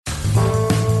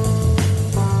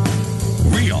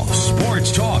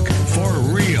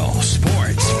real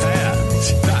sports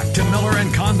fans. Back to Miller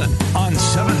and Condon on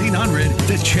 1700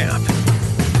 The Champ.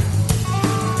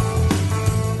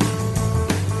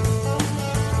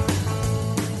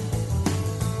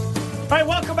 All right,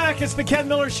 welcome back. It's the Ken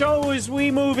Miller Show as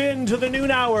we move into the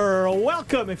noon hour.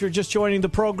 Welcome if you're just joining the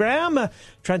program.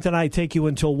 Trent and I take you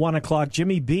until 1 o'clock.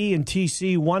 Jimmy B and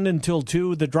TC 1 until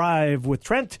 2. The Drive with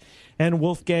Trent and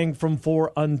Wolfgang from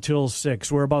 4 until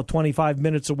 6. We're about 25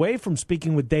 minutes away from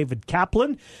speaking with David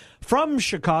Kaplan from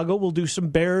Chicago. We'll do some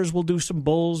Bears, we'll do some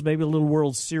Bulls, maybe a little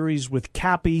World Series with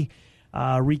Cappy.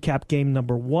 Recap game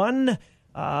number 1.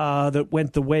 That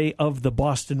went the way of the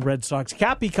Boston Red Sox.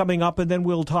 Cappy coming up, and then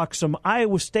we'll talk some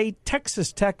Iowa State,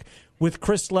 Texas Tech with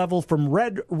Chris Level from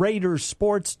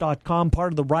RedRaidersports.com,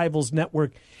 part of the Rivals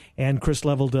Network. And Chris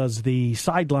Level does the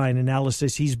sideline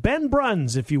analysis. He's Ben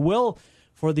Bruns, if you will,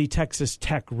 for the Texas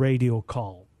Tech radio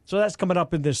call. So that's coming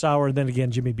up in this hour. And then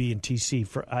again, Jimmy B and TC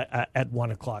for at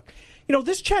 1 o'clock. You know,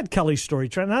 this Chad Kelly story,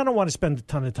 Trent, I don't want to spend a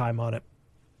ton of time on it,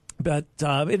 but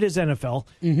it is NFL,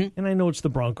 and I know it's the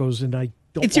Broncos, and I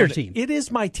don't. It's your team. It is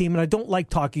my team, and I don't like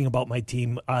talking about my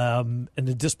team and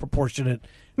the disproportionate. I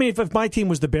mean, if my team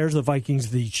was the Bears, the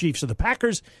Vikings, the Chiefs, or the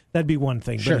Packers, that'd be one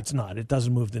thing, Sure. but it's not. It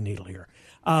doesn't move the needle here.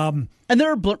 And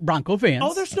there are Bronco fans.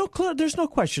 Oh, there's no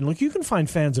question. Look, you can find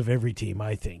fans of every team,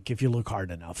 I think, if you look hard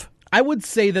enough. I would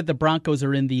say that the Broncos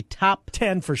are in the top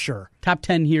 10 for sure. Top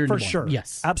 10 here in For New sure. Orleans.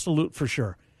 Yes. Absolute for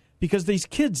sure. Because these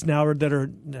kids now they're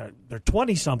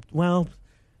 20-something. Well,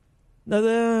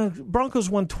 the Broncos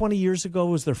won 20 years ago.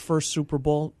 Was their first Super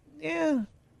Bowl. Yeah.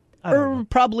 I don't know.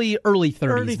 Probably early 30s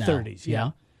Early now. 30s,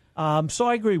 yeah. So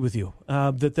I agree with you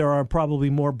that there are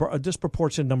probably a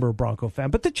disproportionate number of Bronco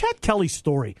fans. But the Chad Kelly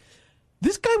story,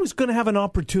 this guy was going to have an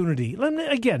opportunity.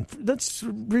 Again, let's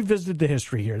revisit the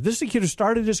history here. This is a kid who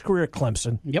started his career at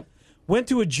Clemson. Yep. Went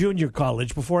to a junior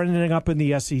college before ending up in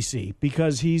the SEC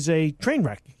because he's a train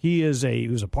wreck. He was a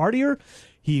partier.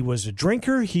 He was a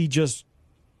drinker. He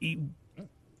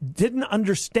didn't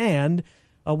understand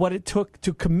what it took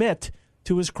to commit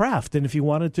to his craft. And if he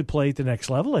wanted to play at the next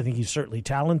level, I think he's certainly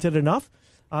talented enough.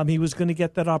 He was going to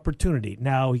get that opportunity.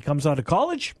 Now he comes out of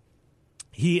college.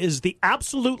 He is the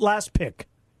absolute last pick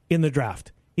in the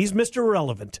draft. He's Mr.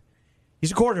 Irrelevant.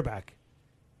 He's a quarterback.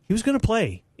 He was going to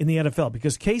play in the NFL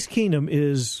because Case Keenum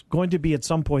is going to be at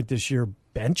some point this year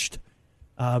benched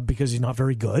because he's not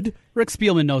very good. Rick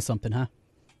Spielman knows something, huh?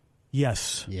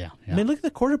 Yes. Yeah. I mean, look at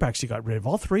the quarterbacks he got rid of,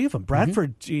 all three of them.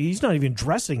 Bradford, he's not even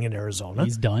dressing in Arizona.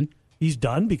 He's done. He's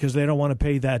done because they don't want to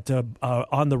pay that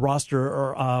on the roster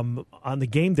or on the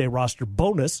game day roster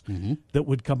bonus that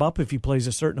would come up if he plays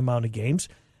a certain amount of games.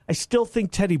 I still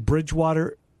think Teddy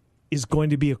Bridgewater is going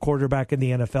to be a quarterback in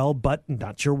the NFL, but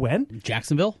not sure when.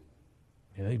 Jacksonville?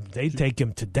 They'd take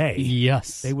him today.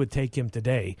 Yes. They would take him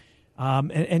today.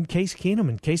 And Case Keenum.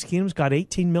 And Case Keenum's got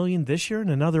 $18 million this year and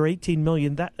another $18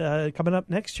 million coming up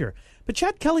next year. But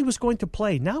Chad Kelly was going to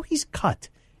play. Now he's cut.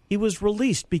 He was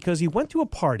released because he went to a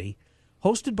party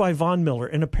hosted by Von Miller,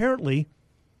 and apparently,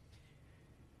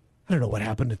 I don't know what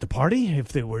happened at the party. If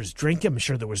there was drinking, I'm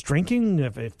sure there was drinking.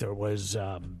 If there was,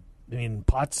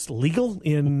 pot's legal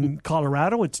in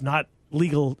Colorado. It's not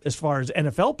legal as far as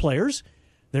NFL players.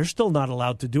 They're still not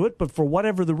allowed to do it. But for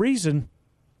whatever the reason,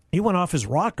 he went off his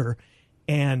rocker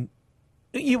and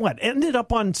ended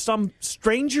up on some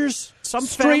family's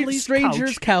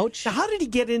couch. Now, how did he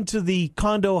get into the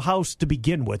condo house to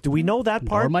begin with? Do we know that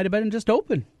part? Or it might have been just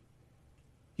open.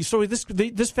 So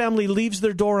this family leaves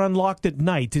their door unlocked at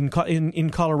night in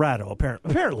Colorado,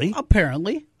 apparently.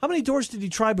 Apparently. How many doors did he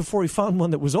try before he found one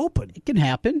that was open? It can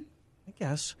happen. I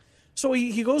guess. So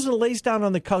he goes and lays down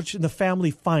on the couch, and the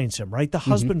family finds him, right? The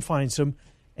husband finds him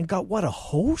and got, what, a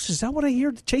hose? Is that what I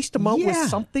hear? Chased him out with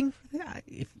something? Yeah.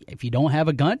 If you don't have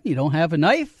a gun, you don't have a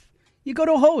knife, you go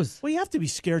to a hose. Well, you have to be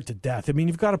scared to death. I mean,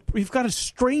 you've got a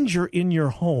stranger in your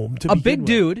home to a begin big with.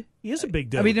 dude. He is a big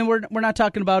dude. I mean, we're not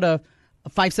talking about a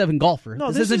 5'7" golfer.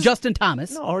 No, this isn't Justin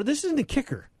Thomas. No, or this isn't a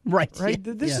kicker. Right.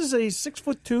 This is a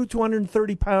 6'2",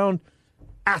 230-pound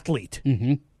athlete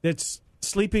that's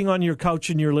sleeping on your couch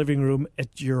in your living room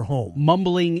at your home.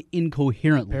 Mumbling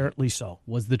incoherently. Apparently so.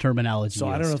 Was the terminology So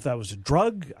used. I don't know if that was a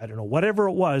drug. I don't know. Whatever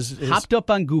it was. Hopped up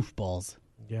on goofballs.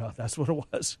 Yeah, that's what it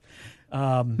was.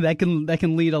 That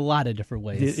can lead a lot of different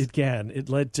ways. It can. It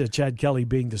led to Chad Kelly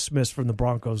being dismissed from the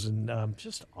Broncos, and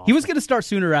just awful. He was going to start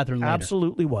sooner rather than later.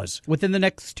 Absolutely was. Within the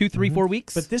next 2, 3, 4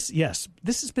 weeks. But this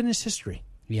has been his history.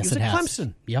 Yes, he was it at has.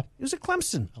 Clemson. Yep. He was at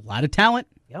Clemson. A lot of talent.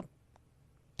 Yep.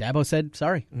 Dabo said,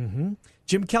 sorry.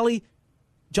 Jim Kelly,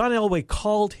 John Elway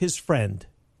called his friend,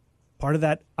 part of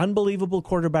that unbelievable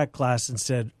quarterback class, and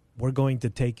said, we're going to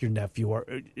take your nephew. Or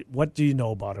what do you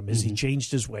know about him? Has he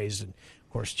changed his ways? And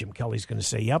course, Jim Kelly's going to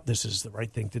say, yep, this is the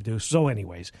right thing to do. So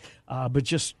anyways, but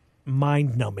just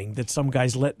mind-numbing that some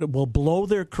guys will blow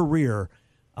their career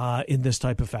in this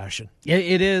type of fashion.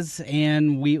 It is,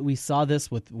 and we saw this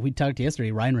we talked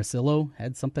yesterday. Ryan Russillo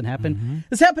had something happen.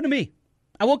 This happened to me.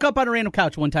 I woke up on a random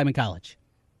couch one time in college.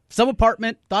 Some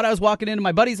apartment, thought I was walking into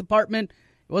my buddy's apartment.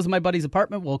 It wasn't my buddy's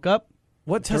apartment. Woke up.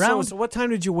 What time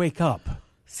did you wake up?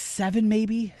 7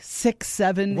 maybe, 6,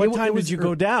 7. What time did you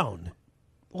go down?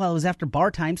 Well, it was after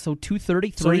bar time, so 2:30,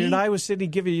 3. So did I was sitting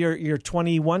give you your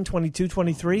 21, 22,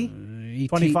 23,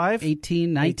 25?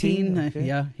 18, 19. Okay.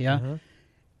 Yeah. Uh-huh.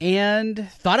 And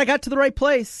thought I got to the right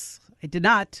place. I did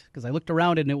not, because I looked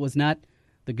around and it was not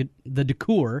the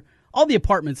decor. All the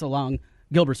apartments along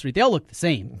Gilbert Street, they all look the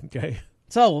same. Okay.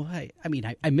 So,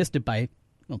 I missed it by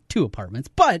 2 apartments,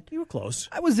 but You were close.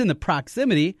 I was in the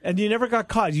proximity. And you never got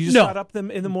caught. You just No. got up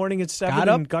in the morning at 7 Got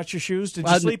up. and got your shoes. Did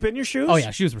you sleep in your shoes? Oh,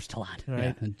 yeah, shoes were still on.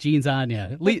 Right. Yeah, jeans on,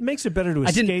 yeah. It makes it better to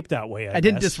I didn't- escape that way, I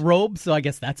didn't guess. disrobe, so I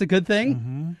guess that's a good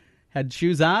thing. Had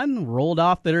shoes on, rolled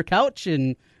off their couch,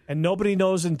 and nobody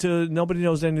knows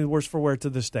any worse for wear to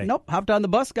this day. nope, hopped on the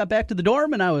bus, got back to the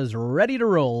dorm, and I was ready to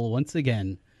roll once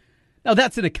again. Now,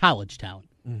 that's in a college town.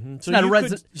 So not a you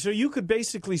resi- so you could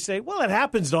basically say, well, it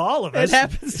happens to all of It us.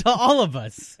 happens to all of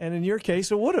us. And in your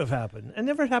case, it would have happened. It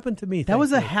never happened to me. That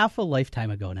was a thankfully. half a lifetime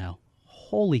ago now.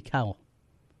 Holy cow.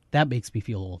 That makes me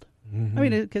feel old. I mean,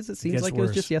 because it seems gets like it was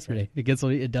worse. just yesterday.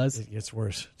 It does. It gets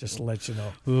worse, just to let you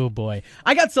know. Oh, boy.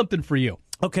 I got something for you.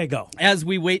 Okay, go. As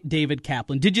we wait David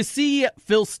Kaplan. Did you see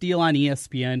Phil Steele on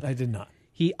ESPN? I did not.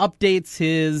 He updates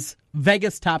his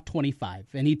Vegas top 25,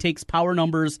 and he takes power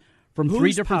numbers from Whose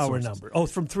 3 different power sources. number? Oh,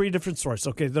 from 3 different sources.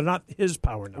 Okay, they're not his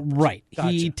power numbers. Right.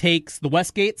 Gotcha. He takes the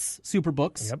Westgate's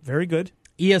Superbooks, Yep, very good.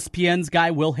 ESPN's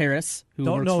guy Will Harris, who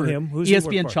Don't works know for him. Who's he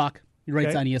ESPN work for? Chalk. He writes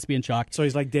Okay. on ESPN Chalk. So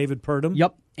he's like David Purdom.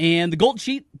 Yep. And the Gold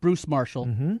Sheet, Bruce Marshall.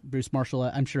 Bruce Marshall,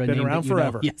 I'm sure I Been named around it, you know.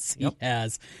 forever. Yes, Yep. he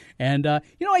has. And, I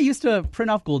used to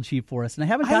print off Gold Sheet for us, and I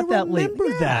haven't I got that late.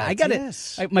 remember that, I got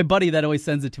yes. it. My buddy that always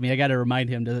sends it to me, I got to remind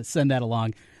him to send that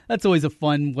along. That's always a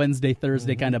fun Wednesday,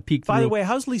 Thursday kind of peek through. By the way,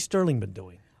 how's Lee Sterling been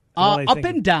doing? From what I Up think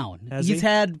and of- down. Has He's he?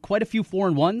 had quite a few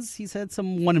 4-1s. He's had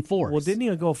some 1-4s. Well, didn't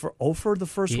he go for 0 the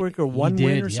first week or He one did,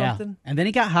 win or yeah. something? And then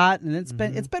he got hot, and it's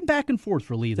been back and forth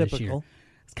for Lee this year. Typical.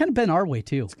 It's kind of been our way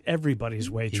too. Everybody's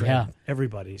way, Trey. Yeah.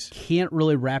 Everybody's. Can't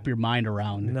really wrap your mind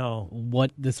around No.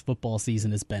 what this football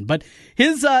season has been. But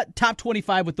his top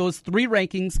 25 with those 3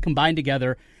 rankings combined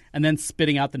together and then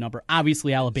spitting out the number.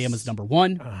 Obviously, Alabama's number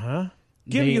 1.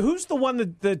 Give me who's the one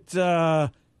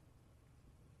that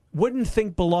wouldn't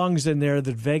think belongs in there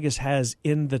that Vegas has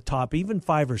in the top, even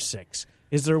 5 or 6?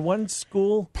 Is there one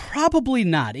school? Probably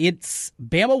not. It's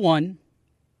Bama 1,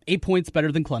 8 points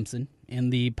better than Clemson in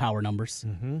the power numbers.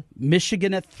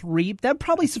 Michigan at 3. That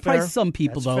probably surprised Fair. some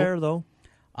people, That's fair, though.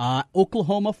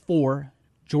 Oklahoma 4,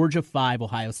 Georgia 5,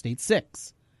 Ohio State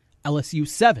 6, LSU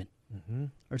 7.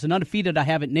 There's an undefeated I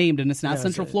haven't named, and it's not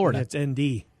Central Florida. It's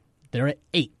ND. They're at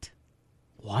 8.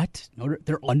 What? No,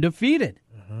 they're undefeated.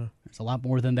 There's a lot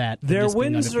more than that. than Their just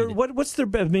being wins are undefeated. what's their?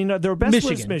 I mean, their best win is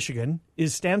Michigan. Michigan.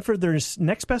 Is Stanford their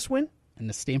next best win? And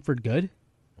the Stanford good?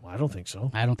 Well, I don't think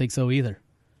so. I don't think so either.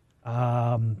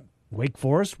 Wake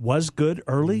Forest was good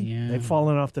early. Yeah. They've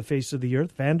fallen off the face of the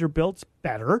earth. Vanderbilt's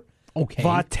better. Okay.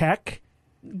 Va Tech,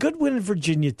 good win at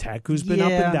Virginia Tech, who's been up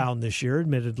Yeah. and down this year,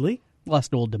 admittedly.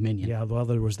 Lost to Old Dominion. Yeah, well,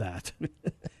 there was that.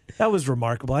 That was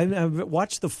remarkable. I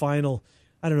watched the final,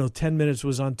 10 minutes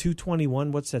was on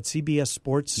 221. What's that, CBS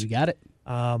Sports? You got it.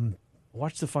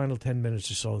 Watched the final 10 minutes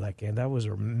or so of that game. That was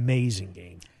an amazing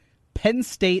game. Penn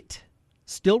State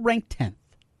still ranked 10th.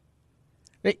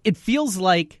 It feels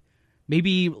like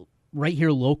maybe right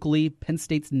here locally, Penn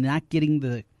State's not getting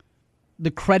the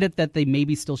credit that they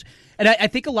maybe still should. And I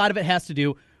think a lot of it has to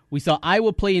do, we saw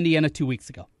Iowa play Indiana 2 weeks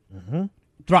ago.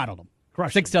 Throttled them.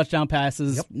 Crushed 6 touchdown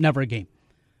passes, Yep. never a game.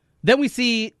 Then we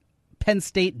see Penn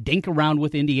State dink around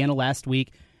with Indiana last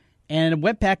week, and I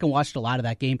went back and watched a lot of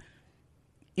that game.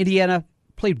 Indiana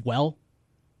played well,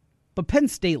 but Penn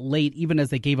State late, even as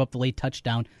they gave up the late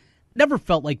touchdown, never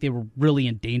felt like they were really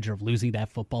in danger of losing that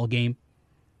football game.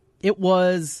 It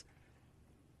was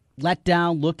let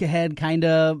down, look ahead, kind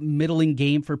of middling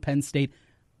game for Penn State.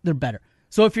 They're better.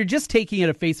 So if you're just taking it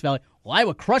at face value, well,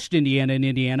 Iowa crushed Indiana in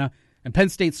Indiana, and Penn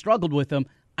State struggled with them,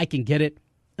 I can get it.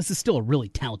 This is still a really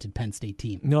talented Penn State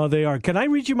team. No, they are. Can I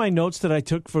read you my notes that I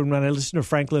took from when I listened to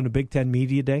Franklin at Big Ten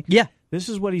Media Day? Yeah. This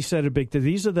is what he said at Big Ten.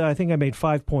 These are I think I made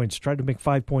 5 points, tried to make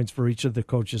 5 points for each of the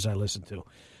coaches I listened to.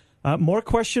 More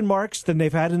question marks than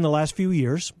they've had in the last few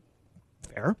years.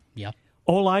 Fair. Yeah.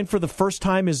 O-line for the first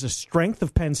time is a strength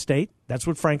of Penn State. That's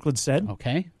what Franklin said.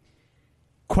 Okay.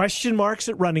 Question marks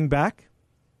at running back.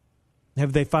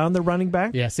 Have they found the running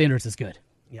back? Yeah, Sanders is good.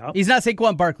 Yep. He's not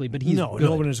Saquon Barkley, but he's no good.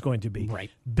 one is going to be.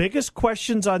 Right. Biggest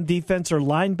questions on defense are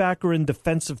linebacker and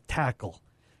defensive tackle.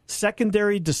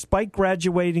 Secondary, despite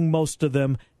graduating most of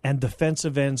them, and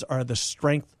defensive ends are the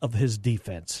strength of his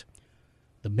defense.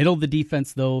 The middle of the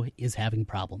defense, though, is having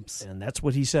problems. And that's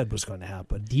what he said was going to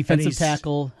happen. Defensive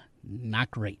tackle,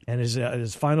 not great. And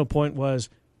his final point was,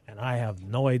 and I have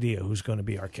no idea who's going to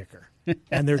be our kicker.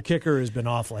 And their kicker has been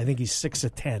awful. I think he's 6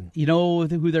 of 10. You know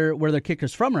where their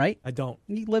kicker's from, right? I don't.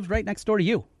 He lives right next door to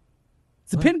you.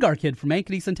 It's the Pingar kid from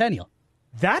Ankeny Centennial.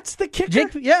 That's the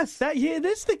kicker? Yes. It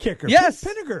is the kicker. Yes.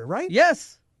 Pinniger, right?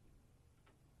 Yes.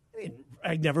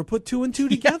 I never put two and two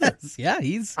together. Yes. Yeah,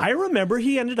 he's... I remember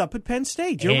he ended up at Penn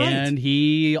State. You're right. And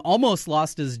he almost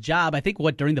lost his job, I think,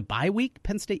 during the bye week,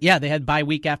 Penn State? Yeah, they had bye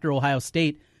week after Ohio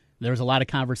State. There was a lot of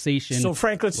conversation. So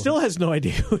Franklin still has no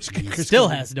idea who his kicker is. Still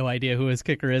has no idea who his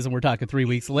kicker is, and we're talking 3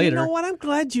 weeks later. You know what? I'm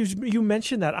glad you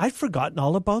mentioned that. I'd forgotten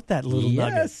all about that little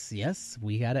nugget. Yes.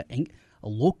 We had a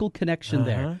local connection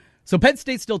there. So Penn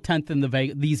State's still 10th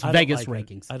in these Vegas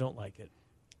rankings. I don't like it.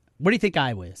 What do you think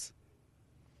Iowa is?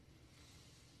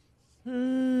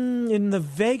 In the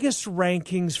Vegas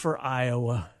rankings for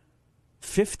Iowa,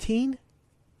 15?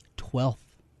 12th.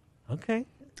 Okay.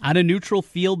 On a neutral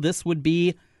field, this would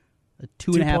be a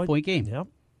 2.5 point game. Yep.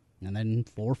 And then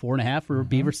 4.5 for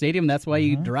Beaver Stadium. That's why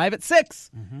you derive at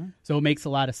 6. So it makes a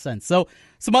lot of sense. So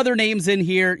some other names in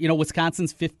here.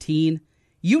 Wisconsin's 15.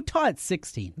 Utah at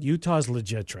 16. Utah's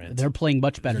legit, Trent. They're playing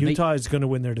much better. Utah is going to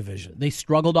win their division. They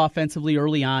struggled offensively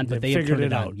early on, but they have figured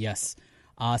turned it it out. out. Yes.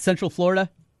 Central Florida,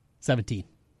 17.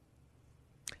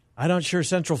 I'm not sure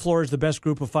Central Florida is the best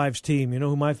group of fives team. You know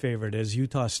who my favorite is?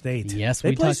 Utah State. Yes,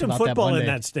 they we play talked some about football that in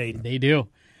Monday. that state. They do.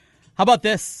 How about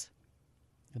this?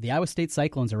 The Iowa State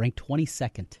Cyclones are ranked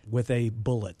 22nd. With a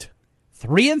bullet.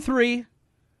 3-3.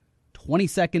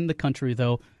 22nd in the country,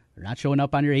 though. They're not showing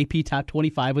up on your AP Top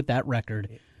 25 with that record.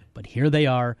 But here they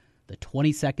are, the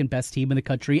 22nd best team in the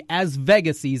country as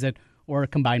Vegas sees it, or a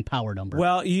combined power number.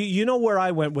 Well, you know where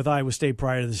I went with Iowa State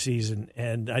prior to the season,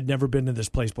 and I'd never been to this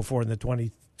place before in the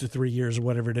 23 years or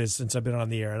whatever it is since I've been on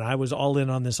the air, and I was all in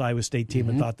on this Iowa State team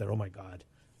and thought that, oh, my God,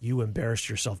 you embarrassed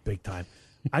yourself big time.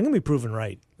 I'm going to be proven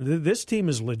right. This team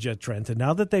is legit, Trent, and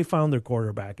now that they found their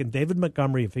quarterback, and David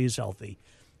Montgomery, if he's healthy,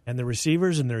 and the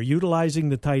receivers, and they're utilizing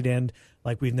the tight end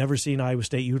like we've never seen Iowa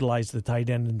State utilize the tight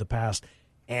end in the past,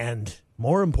 and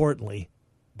more importantly,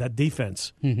 that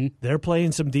defense. They're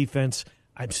playing some defense.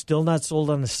 I'm still not sold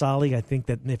on Asali. I think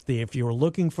that if you were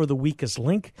looking for the weakest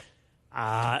link,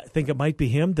 I think it might be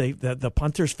him. The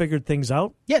punters figured things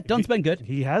out. Yeah, Dunn's been good.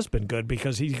 He has been good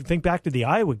because you can think back to the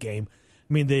Iowa game.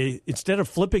 I mean, instead of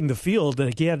flipping the field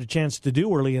that he had a chance to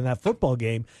do early in that football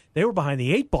game, they were behind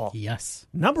the 8 ball. Yes.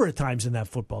 Number of times in that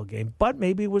football game. But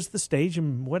maybe it was the stage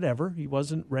and whatever. He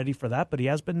wasn't ready for that, but he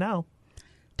has been now.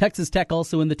 Texas Tech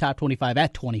also in the top 25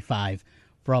 at 25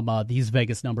 from these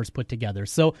Vegas numbers put together.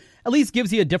 So at least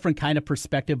gives you a different kind of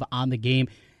perspective on the game.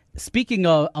 Speaking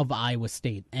of Iowa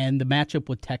State and the matchup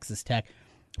with Texas Tech,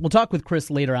 we'll talk with Chris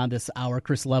later on this hour,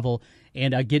 Chris Level,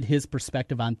 and get his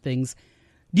perspective on things.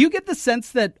 Do you get the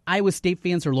sense that Iowa State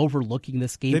fans are overlooking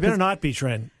this game? They better not be,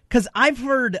 Trent. Because I've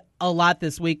heard a lot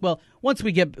this week. Well, once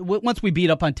we beat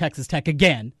up on Texas Tech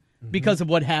again, because of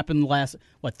what happened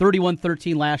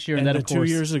 31-13 last year, and then of course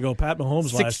 2 years ago, Pat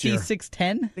Mahomes last year.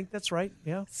 66-10. I think that's right.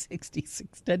 Yeah,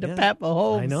 66-10 to Pat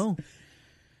Mahomes. I know.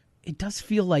 It does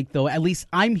feel like, though, at least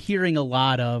I'm hearing a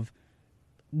lot of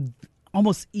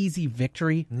almost easy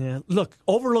victory. Yeah. Look,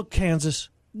 overlook Kansas.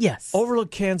 Yes.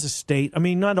 Overlook Kansas State. I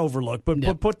mean, not overlook,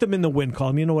 but put them in the win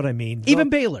column. You know what I mean? Even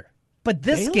Baylor. But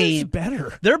this Baylor's game,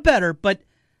 better. They're better, but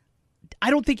I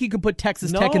don't think you can put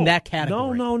Texas Tech in that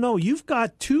category. No. You've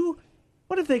got two.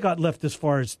 What have they got left as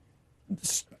far as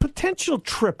potential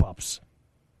trip-ups?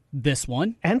 This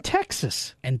one. And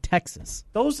Texas.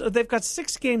 They've got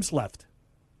 6 games left.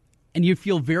 And you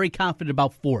feel very confident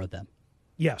about 4 of them.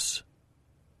 Yes.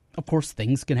 Of course,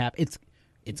 things can happen.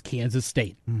 It's Kansas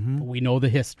State. But we know the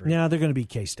history. Yeah, they're going to beat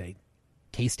K-State.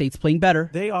 K-State's playing better.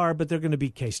 They are, but they're going to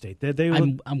beat K-State.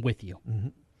 I'm with you.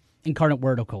 Incarnate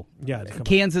Word, okay. Yeah.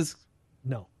 Kansas,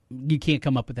 no. You can't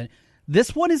come up with that.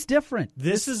 This one is different.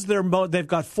 This is they've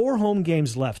got 4 home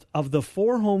games left. Of the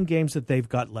 4 home games that they've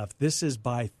got left, this is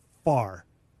by far,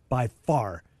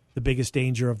 the biggest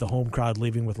danger of the home crowd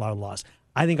leaving with loud loss.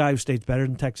 I think Iowa State's better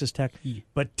than Texas Tech,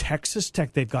 but Texas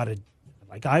Tech, they've got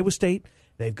like Iowa State,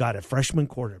 they've got a freshman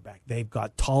quarterback. They've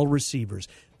got tall receivers.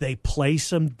 They play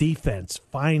some defense,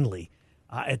 finally,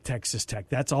 at Texas Tech.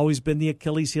 That's always been the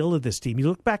Achilles heel of this team. You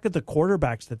look back at the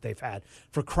quarterbacks that they've had.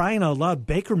 For crying out loud,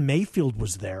 Baker Mayfield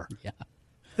was there. Yeah.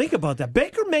 Think about that.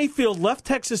 Baker Mayfield left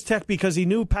Texas Tech because he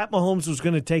knew Pat Mahomes was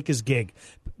going to take his gig.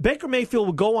 Baker Mayfield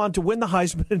will go on to win the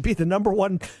Heisman and be the number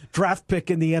one draft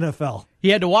pick in the NFL. He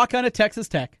had to walk on at Texas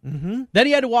Tech. Mm-hmm. Then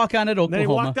he had to walk on at Oklahoma. Then he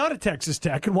walked out of Texas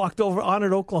Tech and walked over on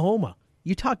at Oklahoma.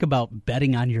 You talk about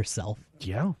betting on yourself.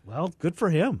 Yeah, well, good for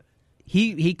him.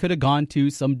 He could have gone to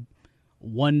some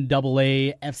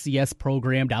 1AA FCS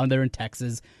program down there in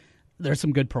Texas. There's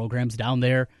some good programs down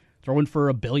there, throwing for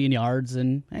 1 billion yards.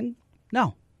 And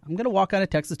no, I'm going to walk on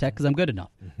at Texas Tech because I'm good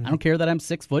enough. I don't care that I'm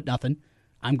 6'0".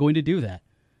 I'm going to do that.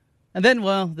 And then,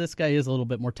 well, this guy is a little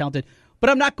bit more talented, but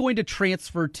I'm not going to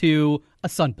transfer to a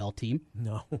Sun Belt team.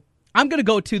 No. I'm going to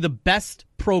go to the best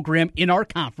program in our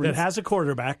conference. That has a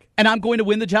quarterback. And I'm going to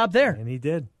win the job there. And he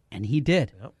did. And he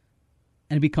did. Yep.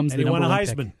 And he becomes the number one pick.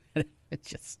 He won a Heisman. It's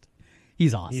just,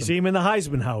 he's awesome. You see him in the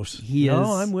Heisman house. He is.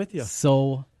 No, I'm with you.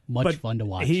 So much fun to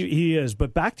watch. He is.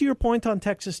 But back to your point on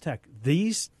Texas Tech.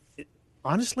 These,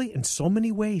 honestly, in so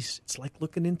many ways, it's like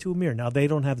looking into a mirror. Now, they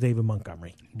don't have David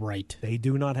Montgomery. Right. They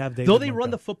do not have David Though Montgomery. they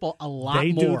run the football a lot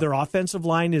they more. do. Their offensive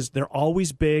line they're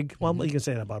always big. Well, you can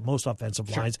say that about most offensive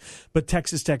lines. But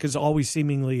Texas Tech is always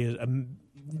seemingly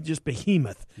just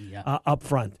behemoth up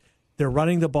front. They're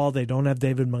running the ball. They don't have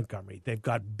David Montgomery. They've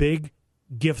got big,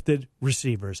 gifted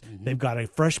receivers. They've got a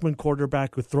freshman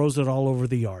quarterback who throws it all over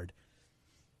the yard.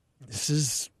 This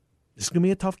is going to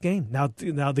be a tough game. Now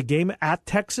the game at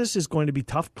Texas is going to be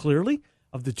tough, clearly.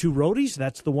 Of the two roadies,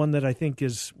 that's the one that I think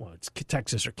is, well, it's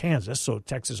Texas or Kansas, so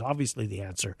Texas obviously the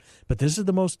answer. But this is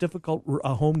the most difficult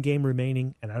home game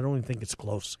remaining, and I don't even think it's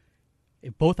close.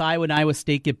 If both Iowa and Iowa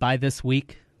State get by this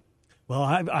week. Well,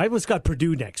 Iowa's got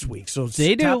Purdue next week, so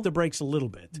they tap the brakes a little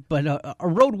bit. But a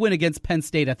road win against Penn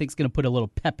State, I think, is going to put a little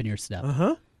pep in your step.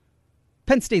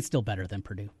 Penn State's still better than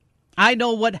Purdue. I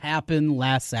know what happened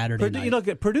last Saturday night. You know,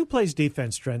 Purdue plays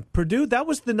defense, Trent. Purdue, that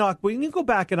was the knock. When you go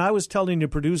back, and I was telling you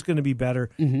Purdue's going to be better.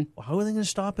 Well, how are they going to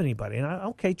stop anybody? And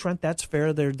okay, Trent, that's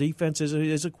fair. Their defense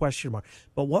is a question mark.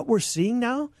 But what we're seeing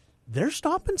now, they're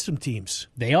stopping some teams.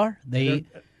 They are. They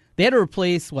had to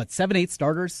replace, 7, 8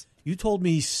 starters? You told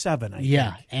me 7, I think.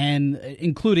 Yeah, and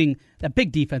including that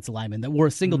big defensive lineman that wore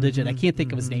a single digit. I can't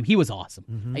think of his name. He was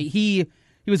awesome. He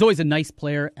was always a nice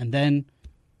player, and then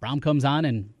Brown comes on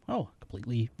and,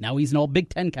 completely, now he's an all Big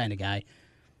Ten kind of guy.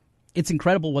 It's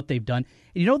incredible what they've done.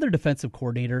 And you know their defensive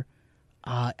coordinator,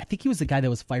 I think he was the guy that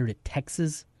was fired at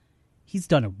Texas. He's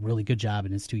done a really good job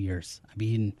in his 2 years. I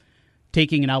mean,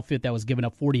 taking an outfit that was giving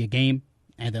up 40 a game,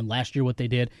 and then last year what they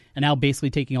did, and now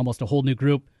basically taking almost a whole new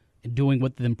group and doing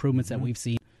what the improvements that we've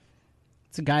seen.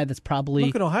 It's a guy that's probably...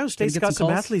 Look at Ohio State's got some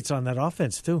athletes on that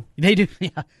offense, too. They do,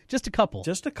 yeah. Just a couple.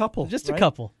 Just a couple. A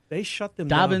couple. They shut them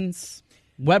Dobbins,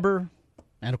 down. Weber,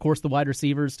 and, of course, the wide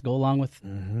receivers to go along with,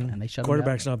 and they shut them down.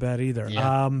 Quarterback's not bad either.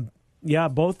 Yeah.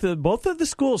 Both of the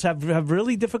schools have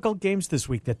really difficult games this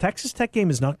week. The Texas Tech game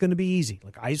is not going to be easy.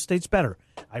 Like, Iowa State's better.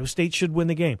 Iowa State should win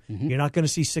the game. You're not going to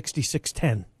see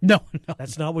 66-10. No.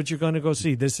 That's not what you're going to go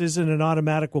see. This isn't an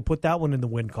automatic, we'll put that one in the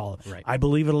win column. Right. I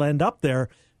believe it'll end up there,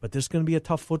 but this is going to be a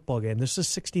tough football game. This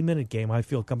is a 60-minute game, I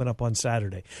feel, coming up on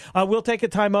Saturday. We'll take a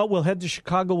timeout. We'll head to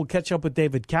Chicago. We'll catch up with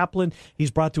David Kaplan. He's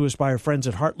brought to us by our friends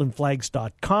at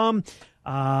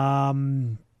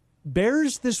heartlandflags.com.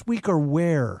 Bears this week are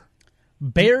where?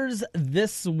 Bears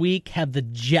this week have the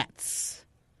Jets.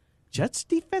 Jets'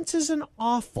 defense isn't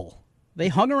awful. They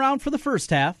hung around for the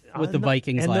first half with the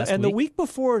Vikings last week. And the week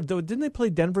before, didn't they play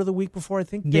Denver the week before? I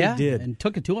think they did. And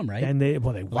took it to them, right? And they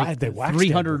waxed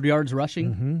 300 yards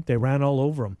rushing. They ran all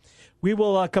over them. We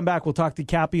will come back. We'll talk to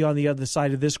Cappy on the other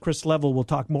side of this. Chris Level will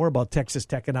talk more about Texas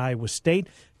Tech and Iowa State.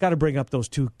 Got to bring up those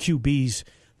two QBs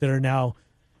that are now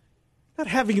not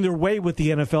having their way with the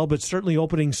NFL, but certainly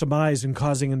opening some eyes and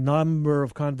causing a number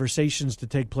of conversations to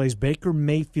take place. Baker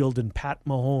Mayfield and Pat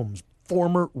Mahomes,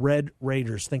 former Red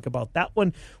Raiders. Think about that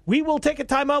one. We will take a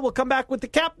timeout. We'll come back with the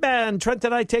Cap Man. Trent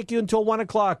and I take you until 1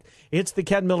 o'clock. It's the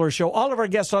Ken Miller Show. All of our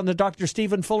guests on the Dr.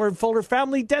 Stephen Fuller and Fuller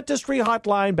Family Dentistry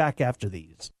Hotline back after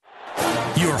these.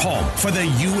 Your home for the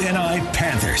UNI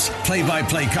Panthers.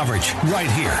 Play-by-play coverage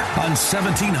right here on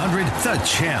 1700 The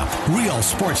Champ. Real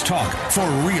sports talk for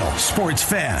real sports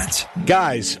fans.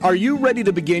 Guys, are you ready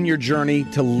to begin your journey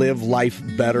to live life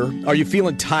better? Are you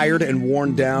feeling tired and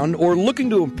worn down, or looking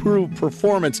to improve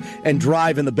performance and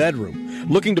drive in the bedroom?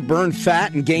 Looking to burn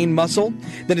fat and gain muscle?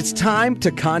 Then it's time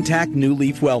to contact New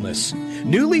Leaf Wellness.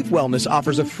 New Leaf Wellness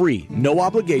offers a free,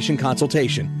 no-obligation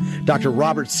consultation. Dr.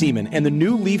 Robert Seaman and the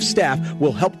New Leaf staff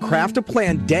will help craft a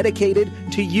plan dedicated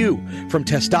to you. From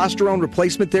testosterone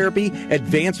replacement therapy,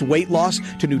 advanced weight loss,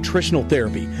 to nutritional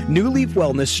therapy, New Leaf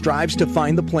Wellness strives to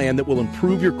find the plan that will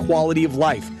improve your quality of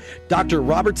life. Dr.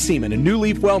 Robert Seaman and New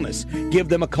Leaf Wellness. Give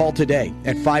them a call today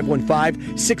at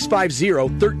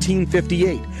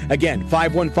 515-650-1358. Again,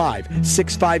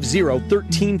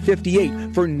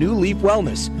 515-650-1358 for New Leaf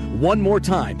Wellness. One more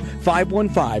time,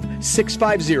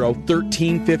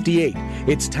 515-650-1358.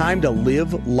 It's time to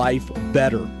live life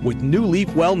better with New Leaf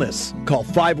Wellness. Call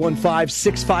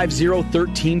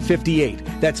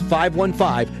 515-650-1358. That's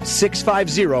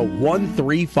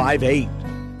 515-650-1358.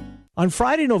 On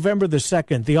Friday, November the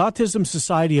 2nd, the Autism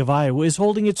Society of Iowa is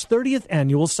holding its 30th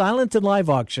annual Silent and Live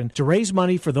auction to raise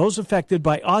money for those affected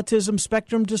by autism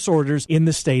spectrum disorders in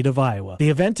the state of Iowa. The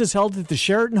event is held at the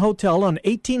Sheraton Hotel on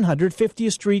 1800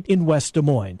 50th Street in West Des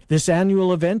Moines. This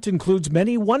annual event includes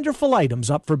many wonderful items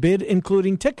up for bid,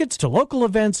 including tickets to local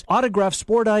events, autographed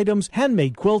sport items,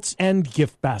 handmade quilts, and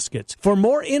gift baskets. For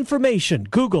more information,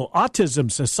 Google Autism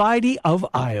Society of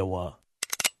Iowa.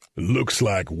 Looks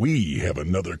like we have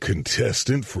another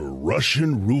contestant for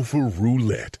Russian Roofer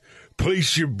Roulette.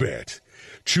 Place your bet.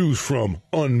 Choose from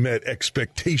unmet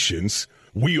expectations,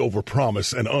 we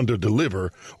overpromise and underdeliver,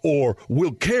 or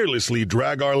we'll carelessly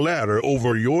drag our ladder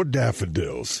over your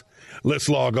daffodils. Let's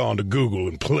log on to Google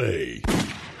and play.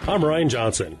 I'm Ryan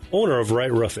Johnson, owner of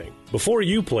Wright Roofing. Before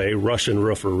you play Russian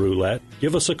Roofer Roulette,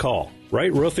 give us a call.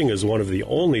 Wright Roofing is one of the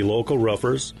only local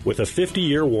roofers with a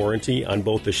 50-year warranty on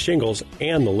both the shingles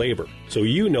and the labor. So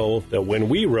you know that when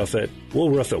we roof it, we'll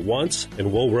roof it once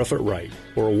and we'll roof it right.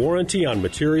 For a warranty on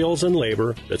materials and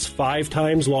labor that's 5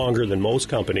 times longer than most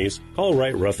companies, call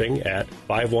Wright Roofing at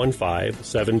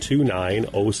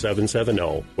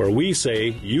 515-729-0770, where we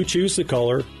say you choose the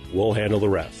color, we'll handle the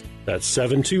rest. That's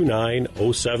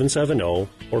 729-0770,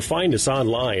 or find us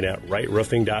online at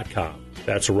wrightroofing.com.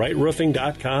 That's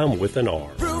wrightroofing.com with an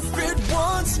R. Roof it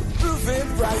once, roof it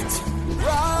right.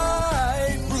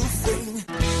 Right Roofing.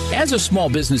 As a small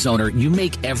business owner, you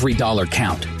make every dollar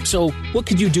count. So what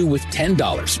could you do with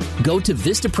 $10? Go to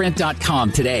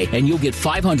Vistaprint.com today and you'll get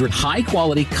 500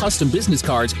 high-quality custom business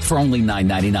cards for only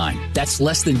 $9.99. That's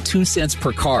less than 2 cents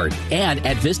per card. And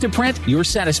at Vistaprint, your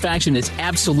satisfaction is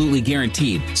absolutely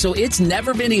guaranteed. So it's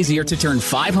never been easier to turn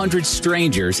 500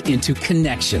 strangers into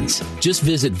connections. Just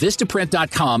visit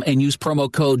Vistaprint.com and use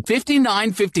promo code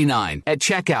 5959 at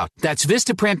checkout. That's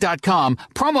Vistaprint.com,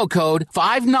 promo code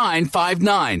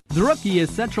 5959. The Rookie is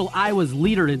Central Iowa's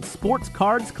leader in sports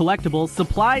cards, collectibles,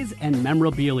 supplies, and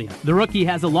memorabilia. The Rookie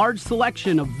has a large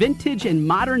selection of vintage and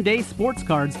modern-day sports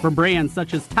cards from brands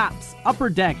such as Topps, Upper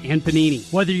Deck, and Panini.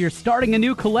 Whether you're starting a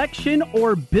new collection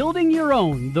or building your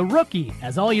own, The Rookie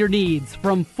has all your needs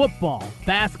from football,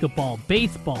 basketball,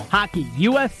 baseball, hockey,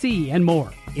 UFC, and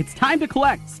more. It's time to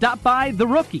collect. Stop by The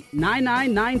Rookie,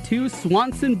 9992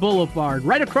 Swanson Boulevard,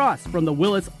 right across from the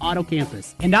Willis Auto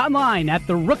Campus, and online at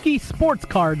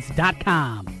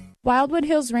therookie-sportscards.com. Wildwood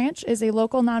Hills Ranch is a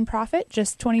local nonprofit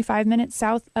just 25 minutes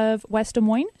south of West Des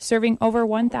Moines, serving over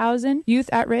 1,000 youth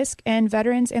at risk and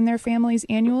veterans and their families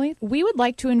annually. We would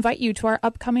like to invite you to our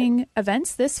upcoming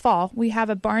events this fall. We have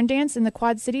a barn dance in the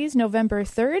Quad Cities November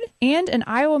 3rd and an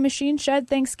Iowa Machine Shed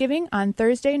Thanksgiving on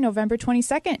Thursday, November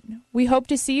 22nd. We hope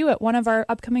to see you at one of our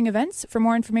upcoming events. For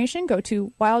more information, go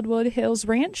to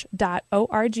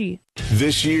wildwoodhillsranch.org.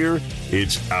 This year,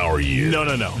 it's our year. No.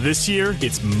 This year,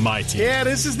 it's my team. Yeah,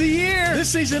 this is the year. This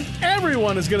season,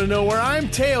 everyone is going to know where I'm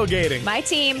tailgating. My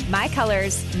team, my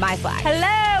colors, my flag.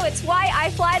 Hello, it's why I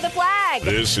fly the flag.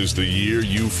 This is the year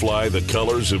you fly the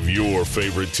colors of your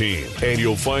favorite team. And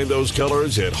you'll find those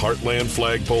colors at Heartland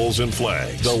Flagpoles and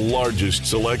Flags, the largest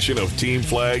selection of team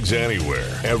flags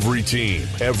anywhere. Every team,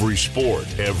 every sport,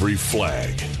 every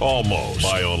flag. Almost.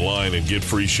 Buy online and get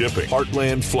free shipping.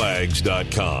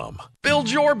 HeartlandFlags.com.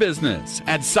 Build your business.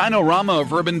 At Sinorama of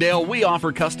Urbandale, we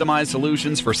offer customized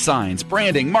solutions for signs,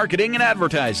 branding, marketing, and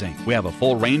advertising. We have a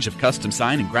full range of custom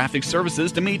sign and graphic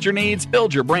services to meet your needs,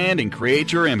 build your brand, and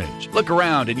create your image. Look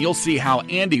around and you'll see how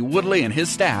Andy Woodley and his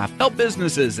staff help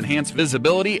businesses enhance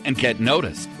visibility and get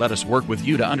noticed. Let us work with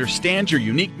you to understand your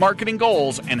unique marketing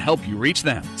goals and help you reach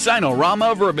them.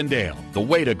 Sinorama of Urbandale, the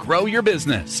way to grow your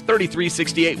business.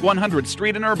 3368 100th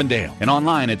Street in Urbandale and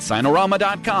online at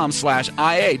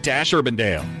sinorama.com/IA-Urbandale.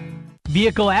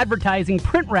 Vehicle advertising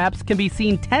print wraps can be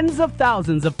seen tens of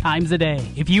thousands of times a day.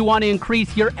 If you want to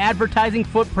increase your advertising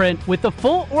footprint with the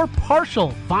full or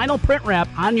partial vinyl print wrap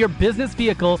on your business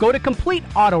vehicle, go to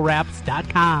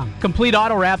CompleteAutoWraps.com. Complete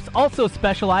Auto Wraps also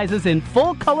specializes in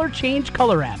full color change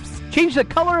color wraps. Change the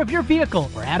color of your vehicle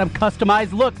or add a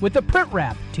customized look with a print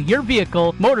wrap to your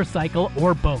vehicle, motorcycle,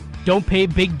 or boat. Don't pay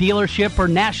big dealership or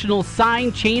national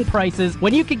sign chain prices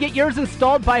when you can get yours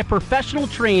installed by a professional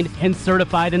trained and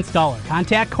certified installer.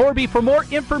 Contact Corby for more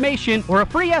information or a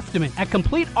free estimate at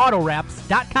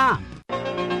CompleteAutoWraps.com.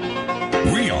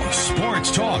 Real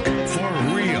sports talk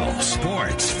for real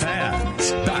sports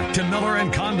fans. Back to Miller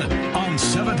and Condon on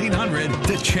 1700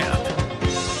 The Champ.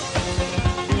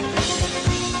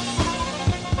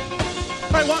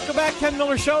 All right, welcome back. Ken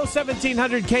Miller Show,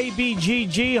 1700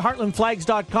 KBGG.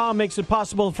 HeartlandFlags.com makes it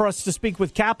possible for us to speak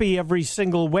with Cappy every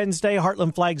single Wednesday.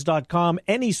 HeartlandFlags.com,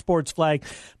 any sports flag,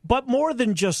 but more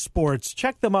than just sports.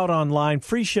 Check them out online.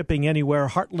 Free shipping anywhere.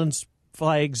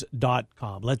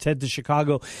 HeartlandFlags.com. Let's head to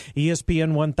Chicago.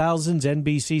 ESPN 1000's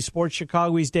NBC Sports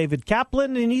Chicago. He's David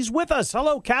Kaplan, and he's with us.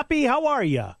 Hello, Cappy. How are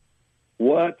you?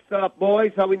 What's up,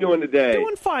 boys? How we doing today?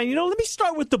 Doing fine. You know, let me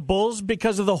start with the Bulls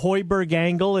because of the Hoiberg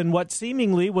angle and what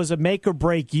seemingly was a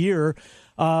make-or-break year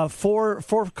for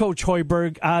Coach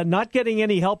Hoiberg. Not getting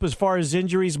any help as far as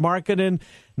injuries, Markkanen.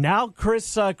 Now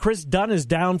Chris Dunn is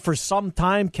down for some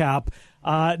time, Cap.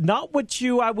 Not what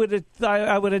I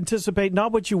would anticipate.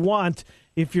 Not what you want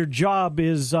if your job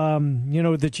is,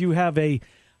 that you have a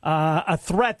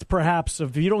threat, perhaps.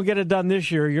 If you don't get it done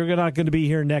this year, you're not going to be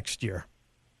here next year.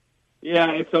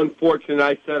 Yeah, it's unfortunate.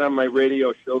 I said on my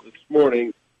radio show this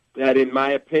morning that, in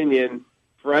my opinion,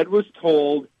 Fred was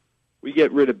told, we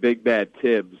get rid of Big Bad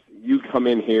Tibbs. You come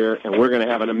in here, and we're going to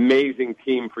have an amazing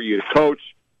team for you to coach,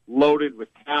 loaded with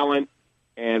talent.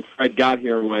 And Fred got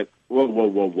here and went, whoa, whoa,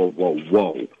 whoa, whoa, whoa,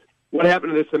 whoa. What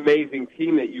happened to this amazing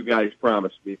team that you guys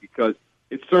promised me? Because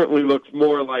it certainly looks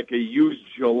more like a used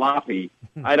jalopy.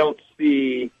 I don't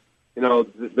see,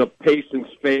 the pace and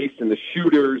space and the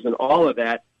shooters and all of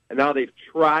that. And now they've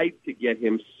tried to get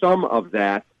him some of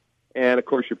that. And, of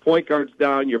course, your point guard's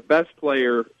down, your best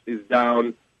player is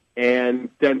down, and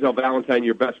Denzel Valentine,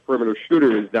 your best perimeter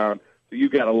shooter, is down. So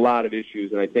you've got a lot of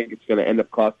issues, and I think it's going to end up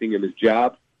costing him his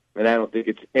job, and I don't think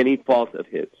it's any fault of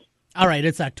his. All right,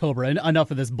 it's October.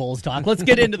 Enough of this Bulls talk. Let's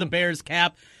get into the Bears,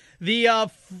 Cap. The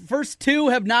first two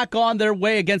have not gone their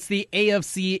way against the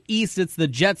AFC East. It's the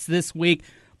Jets this week.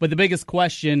 But the biggest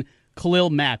question, Khalil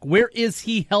Mack, where is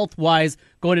he health-wise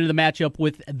going into the matchup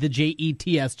with the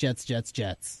Jets,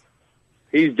 Jets?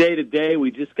 He's day-to-day. We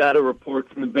just got a report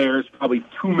from the Bears probably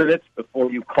 2 minutes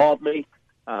before you called me.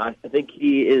 I think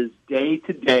he is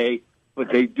day-to-day,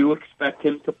 but they do expect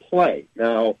him to play.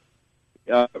 Now,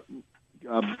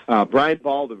 Brian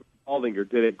Baldinger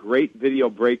did a great video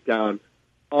breakdown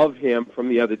of him from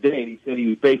the other day, and he said he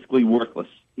was basically worthless.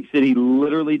 He said he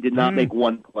literally did not make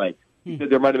one play. He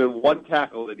said there might have been one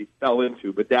tackle that he fell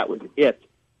into, but that was it.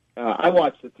 I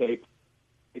watched the tape.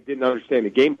 I didn't understand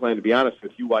the game plan, to be honest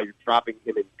with you, while you're dropping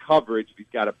him in coverage. He's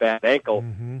got a bad ankle.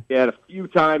 Mm-hmm. He had a few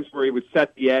times where he would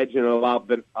set the edge and allow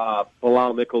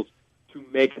Bilal Nichols to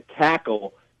make a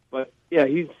tackle. But, yeah,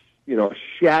 he's a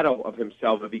shadow of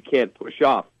himself if he can't push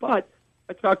off. But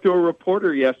I talked to a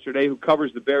reporter yesterday who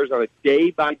covers the Bears on a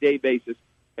day-by-day basis,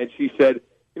 and she said,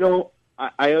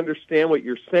 I understand what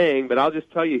you're saying, but I'll just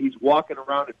tell you, he's walking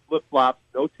around in flip-flops,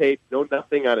 no tape, no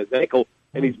nothing on his ankle,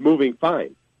 and he's moving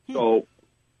fine. So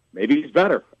maybe he's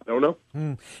better. I don't know.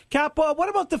 Cap, what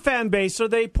about the fan base? Are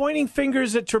they pointing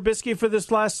fingers at Trubisky for this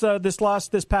loss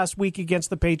this past week against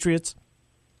the Patriots?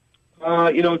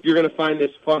 If you're going to find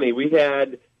this funny, we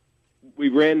ran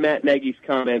Matt Nagy's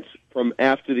comments from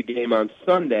after the game on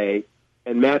Sunday,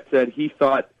 and Matt said he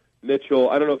thought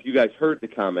Mitchell, I don't know if you guys heard the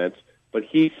comments, but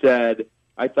he said,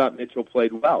 I thought Mitchell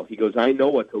played well. He goes, I know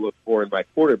what to look for in my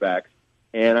quarterbacks,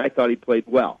 and I thought he played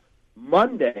well.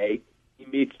 Monday, he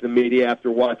meets the media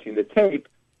after watching the tape,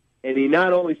 and he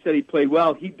not only said he played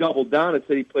well, he doubled down and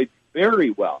said he played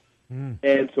very well.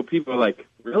 And so people are like,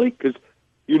 really? Because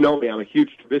you know me, I'm a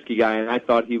huge Trubisky guy, and I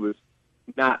thought he was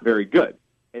not very good.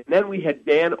 And then we had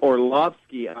Dan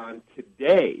Orlovsky on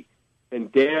today,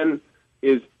 and Dan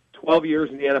is 12 years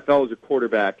in the NFL as a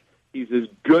quarterback. He's as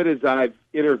good as I've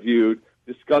interviewed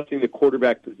discussing the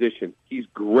quarterback position. He's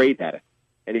great at it.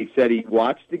 And he said he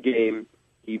watched the game,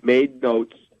 he made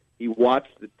notes, he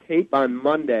watched the tape on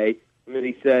Monday, and then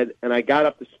he said, and I got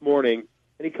up this morning,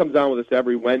 and he comes on with us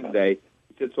every Wednesday.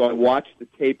 He said, so I watched the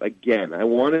tape again. I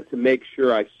wanted to make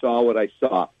sure I saw what I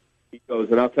saw. He goes,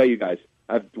 and I'll tell you guys,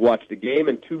 I've watched the game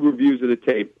and 2 reviews of the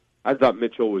tape. I thought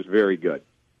Mitchell was very good.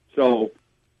 So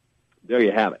there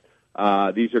you have it.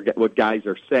 These are what guys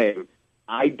are saying.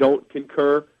 I don't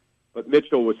concur, but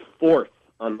Mitchell was 4th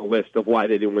on the list of why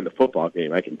they didn't win the football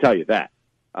game. I can tell you that.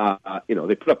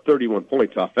 They put up 31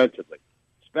 points offensively.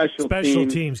 Special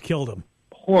teams killed them.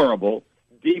 Horrible.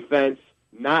 Defense,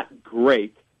 not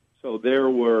great. So there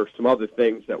were some other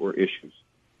things that were issues.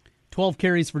 12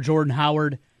 carries for Jordan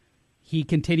Howard. He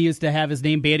continues to have his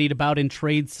name bandied about in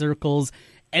trade circles.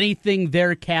 Anything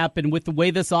there, Cap, and with the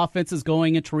way this offense is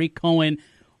going and Tariq Cohen,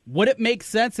 would it make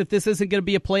sense if this isn't going to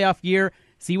be a playoff year?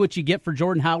 See what you get for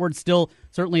Jordan Howard. Still,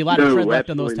 certainly a lot of tread left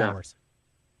on those towers.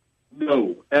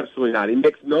 No, absolutely not. He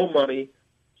makes no money,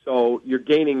 so you're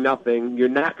gaining nothing. You're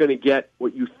not going to get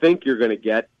what you think you're going to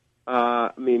get.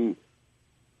 I mean,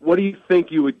 what do you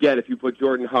think you would get if you put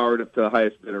Jordan Howard up to the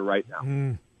highest bidder right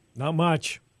now? Not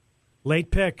much.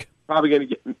 Late pick. Probably going to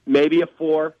get maybe a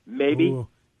 4, maybe. Ooh,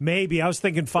 maybe. I was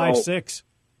thinking 5, 6.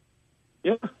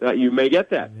 Yeah, you may get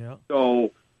that. Yeah.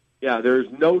 So, yeah, there's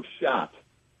no shot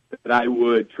that I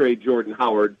would trade Jordan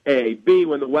Howard. A. B,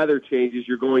 when the weather changes,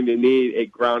 you're going to need a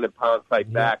ground and pound type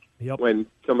back when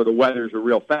some of the weather's a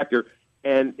real factor.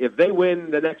 And if they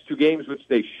win the next 2 games, which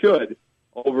they should,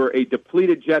 over a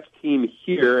depleted Jets team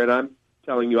here, and I'm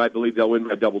telling you I believe they'll win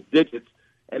by double digits,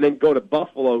 and then go to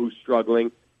Buffalo, who's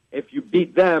struggling, if you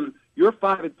beat them, you're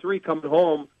 5-3 coming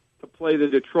home to play the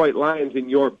Detroit Lions in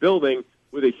your building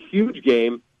with a huge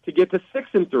game to get to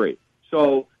 6-3.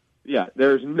 So, yeah,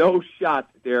 there's no shot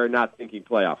that they're not thinking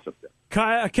playoffs up there.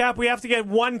 Cap, we have to get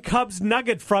one Cubs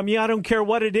nugget from you. I don't care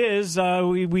what it is.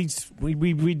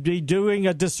 We'd be doing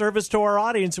a disservice to our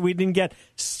audience if we didn't get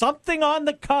something on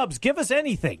the Cubs. Give us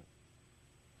anything.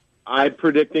 I'm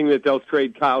predicting that they'll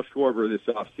trade Kyle Schwarber this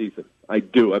offseason. I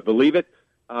do. I believe it.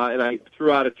 And I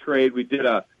threw out a trade. We did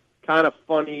a kind of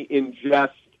funny, in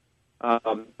jest,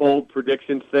 bold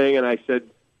predictions thing, and I said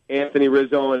Anthony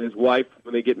Rizzo and his wife,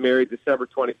 when they get married December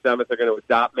 27th, they're going to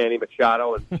adopt Manny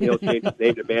Machado, and he'll change his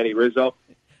name to Manny Rizzo.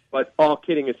 But all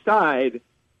kidding aside,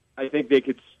 I think they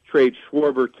could trade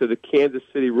Schwarber to the Kansas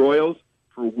City Royals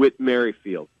for Whit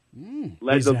Merrifield.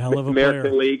 Led the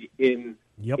American League in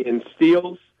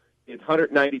steals, in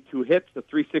 192 hits, a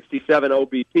 367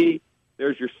 OBP.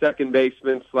 There's your second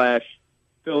baseman /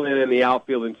 fill in the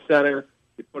outfield and center.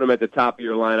 You put him at the top of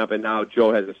your lineup, and now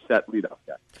Joe has a set leadoff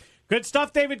guy. Good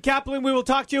stuff, David Kaplan. We will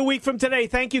talk to you a week from today.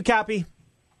 Thank you, Cappy.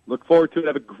 Look forward to it.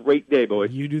 Have a great day,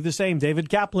 boys. You do the same. David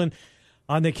Kaplan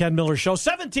on the Ken Miller Show,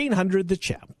 1700 The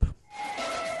Champ.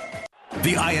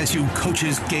 The ISU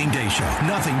Coaches Game Day Show.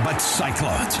 Nothing but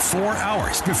Cyclones. 4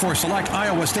 hours before select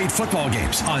Iowa State football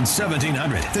games on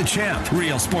 1700 The Champ.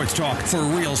 Real sports talk for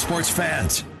real sports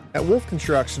fans. At Wolf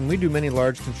Construction, we do many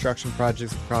large construction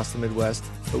projects across the Midwest,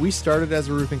 but we started as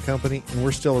a roofing company, and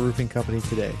we're still a roofing company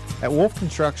today. At Wolf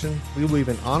Construction, we believe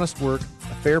in honest work,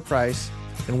 a fair price,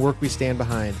 and work we stand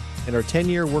behind, and our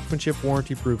 10-year workmanship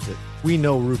warranty proves it. We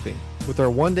know roofing. With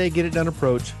our one-day get-it-done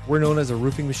approach, we're known as a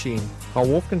roofing machine. Call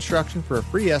Wolf Construction for a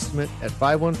free estimate at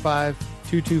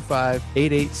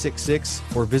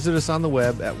 515-225-8866 or visit us on the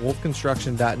web at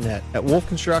wolfconstruction.net. At Wolf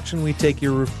Construction, we take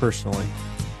your roof personally.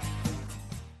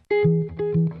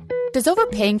 Does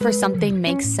overpaying for something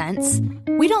make sense?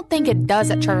 We don't think it does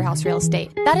at Charterhouse Real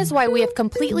Estate. That is why we have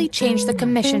completely changed the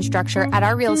commission structure at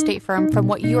our real estate firm from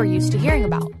what you are used to hearing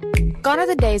about. Gone are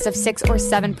the days of 6 or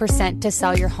 7% to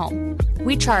sell your home.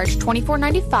 We charge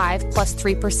 $24.95 plus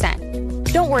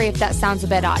 3%. Don't worry if that sounds a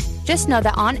bit odd. Just know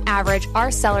that on average, our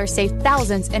sellers save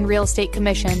thousands in real estate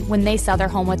commission when they sell their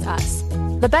home with us.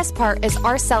 The best part is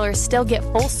our sellers still get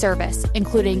full service,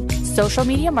 including social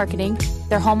media marketing,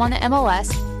 their home on the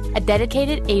MLS, a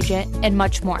dedicated agent, and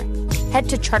much more. Head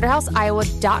to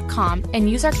charterhouseiowa.com and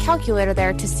use our calculator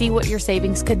there to see what your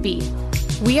savings could be.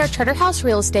 We are Charterhouse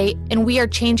Real Estate, and we are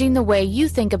changing the way you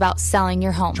think about selling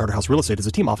your home. Charterhouse Real Estate is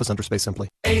a team office under Space Simply.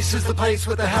 Ace is the place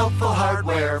with the helpful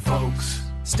hardware, folks.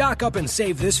 Stock up and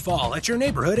save this fall at your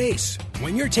neighborhood Ace.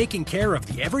 When you're taking care of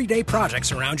the everyday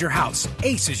projects around your house,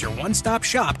 Ace is your one-stop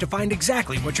shop to find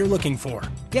exactly what you're looking for.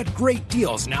 Get great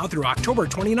deals now through October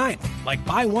 29th, like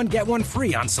buy one, get one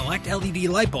free on select LED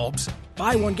light bulbs,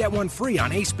 buy one, get one free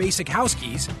on Ace basic house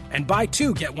keys, and buy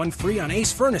two, get one free on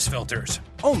Ace furnace filters.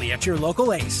 Only at your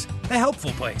local Ace, the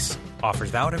helpful place. Offers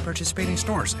valid at participating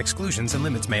stores. Exclusions and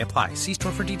limits may apply. See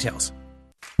store for details.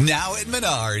 Now at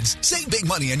Menards, save big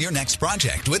money on your next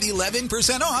project with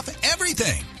 11% off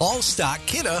everything. All stock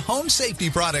Kidde home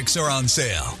safety products are on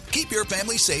sale. Keep your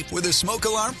family safe with a smoke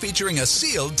alarm featuring a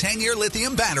sealed 10-year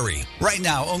lithium battery. Right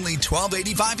now, only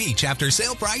 $12.85 each after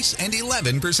sale price and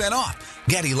 11% off.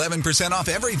 Get 11% off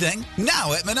everything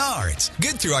now at Menards.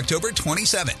 Good through October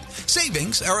 27th.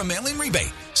 Savings are a mail-in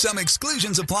rebate. Some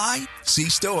exclusions apply. See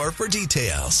store for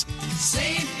details.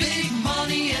 Save big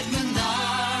money at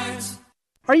Menards.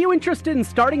 Are you interested in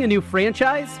starting a new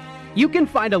franchise? You can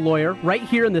find a lawyer right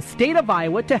here in the state of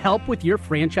Iowa to help with your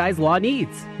franchise law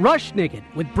needs. Rush Niggin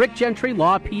with Brick Gentry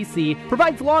Law PC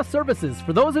provides law services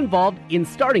for those involved in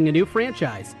starting a new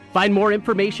franchise. Find more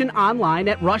information online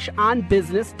at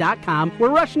rushonbusiness.com, where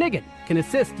Rush Niggin can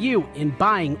assist you in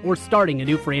buying or starting a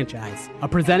new franchise. A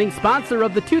presenting sponsor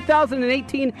of the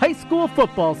 2018 high school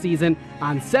football season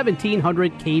on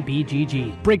 1700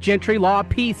 KBGG. Brick Gentry Law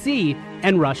PC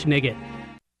and Rush Niggett.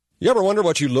 You ever wonder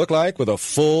what you look like with a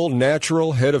full,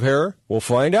 natural head of hair? We'll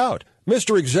find out.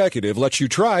 Mr. Executive lets you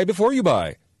try before you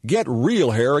buy. Get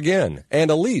real hair again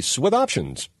and a lease with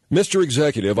options. Mr.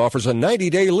 Executive offers a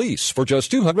 90-day lease for just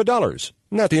 $200.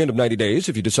 And at the end of 90 days,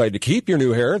 if you decide to keep your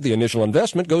new hair, the initial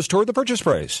investment goes toward the purchase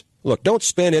price. Look, don't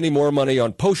spend any more money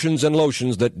on potions and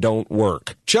lotions that don't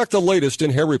work. Check the latest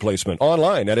in hair replacement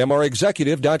online at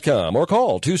mrexecutive.com or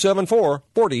call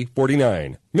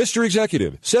 274-4049. Mr.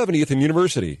 Executive, 70th and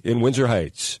University in Windsor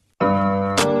Heights.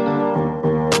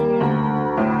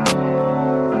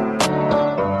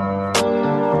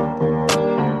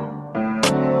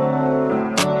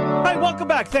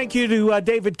 Thank you to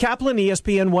David Kaplan,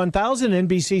 ESPN 1000,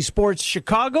 NBC Sports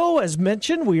Chicago. As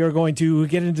mentioned, we are going to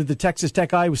get into the Texas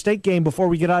Tech Iowa State game before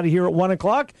we get out of here at 1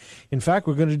 o'clock. In fact,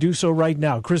 we're going to do so right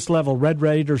now. Chris Level,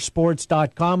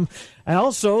 RedRaidersports.com. And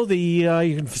also,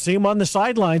 you can see him on the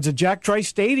sidelines at Jack Trice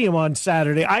Stadium on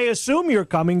Saturday. I assume you're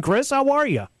coming, Chris. How are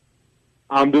you?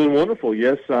 I'm doing wonderful.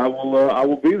 Yes, I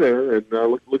will be there, and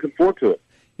looking forward to it.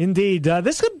 Indeed.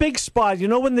 This is a big spot. You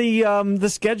know, when the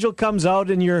schedule comes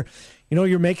out and you're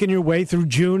making your way through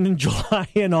June and July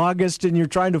and August, and you're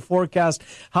trying to forecast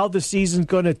how the season's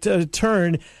going to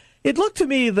turn. It looked to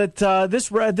me that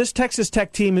this Texas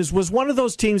Tech team was one of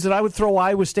those teams that I would throw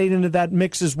Iowa State into that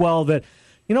mix as well. That,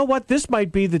 you know what, this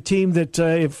might be the team that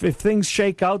if things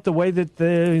shake out the way that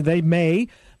they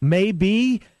may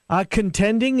be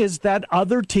contending is that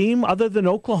other team other than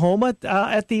Oklahoma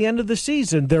at the end of the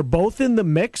season. They're both in the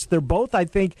mix. They're both, I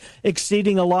think,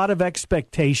 exceeding a lot of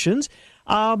expectations.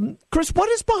 Chris, what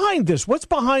is behind this? What's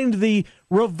behind the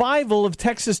revival of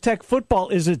Texas Tech football?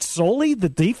 Is it solely the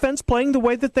defense playing the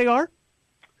way that they are?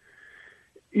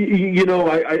 You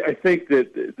know, I think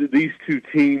that these two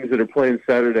teams that are playing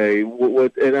Saturday,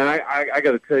 and I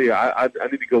got to tell you, I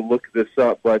need to go look this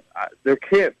up, but there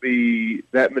can't be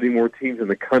that many more teams in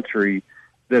the country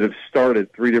that have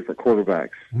started three different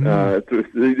quarterbacks.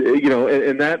 You know,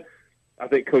 and that, I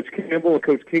think Coach Campbell and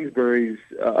Coach Kingsbury's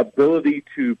ability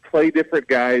to play different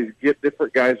guys, get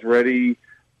different guys ready,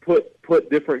 put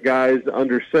different guys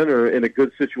under center in a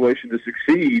good situation to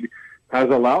succeed has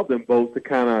allowed them both to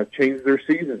kind of change their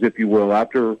seasons, if you will,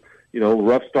 after, you know, a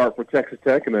rough start for Texas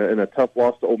Tech and a tough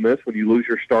loss to Ole Miss when you lose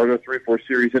your starter 3 or 4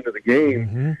 series into the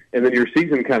game, and then your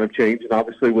season kind of changed. And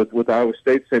obviously with Iowa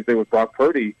State, same thing with Brock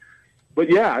Purdy. But,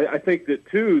 yeah, I think that,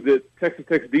 too, that Texas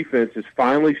Tech's defense is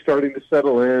finally starting to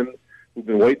settle in. We've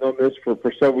been waiting on this for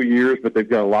several years, but they've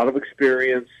got a lot of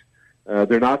experience.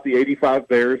 They're not the 85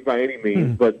 Bears by any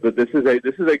means, but this is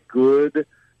a good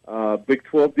Big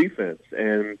 12 defense,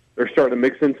 and they're starting to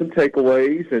mix in some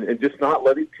takeaways and just not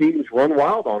letting teams run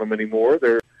wild on them anymore.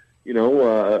 They're, you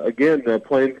know, again,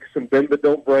 playing some bend but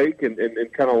don't break and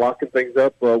kind of locking things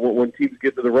up when teams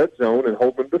get to the red zone and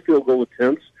holding them to field goal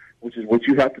attempts, which is what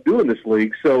you have to do in this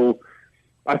league. So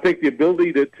I think the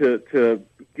ability to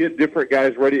get different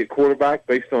guys ready at quarterback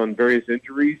based on various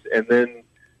injuries, and then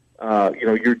you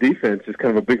know, your defense is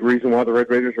kind of a big reason why the Red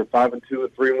Raiders are 5-2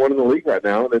 and 3-1 in the league right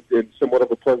now. And it's somewhat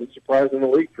of a pleasant surprise in the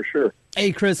league for sure.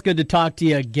 Hey, Chris, good to talk to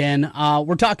you again.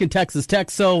 We're talking Texas Tech,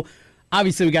 so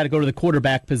obviously we got to go to the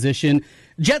quarterback position.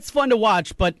 Jet's fun to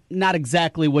watch, but not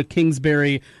exactly what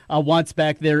Kingsbury wants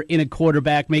back there in a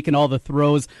quarterback, making all the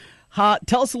throws.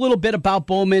 Tell us a little bit about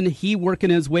Bowman. He working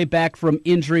his way back from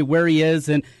injury, where he is,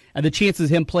 and the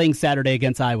chances of him playing Saturday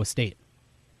against Iowa State.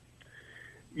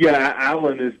 Yeah,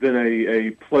 Allen has been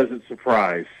a pleasant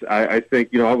surprise. I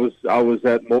think, you know, I was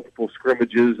at multiple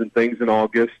scrimmages and things in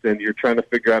August, and you're trying to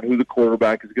figure out who the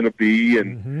quarterback is going to be.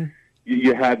 And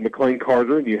you had McLean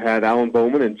Carter, and you had Alan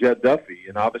Bowman and Jet Duffy.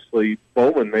 And obviously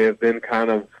Bowman may have been kind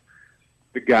of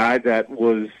the guy that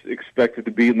was expected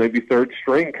to be maybe third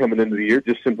string coming into the year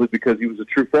just simply because he was a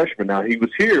true freshman. Now, he was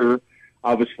here,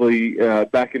 obviously,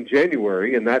 back in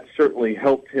January, and that certainly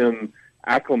helped him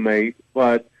acclimate.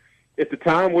 But at the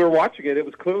time we were watching it, it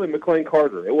was clearly McLean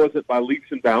Carter. It wasn't by leaps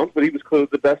and bounds, but he was clearly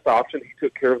the best option. He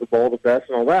took care of the ball the best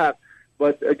and all that.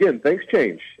 But, again, things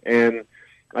change. And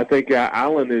I think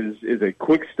Allen is a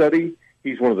quick study.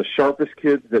 He's one of the sharpest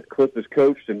kids that Cliff has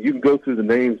coached. And you can go through the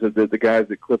names of the guys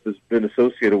that Cliff has been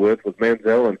associated with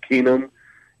Manziel and Keenum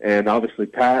and obviously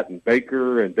Pat and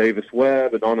Baker and Davis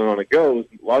Webb and on it goes.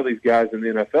 A lot of these guys in the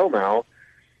NFL now.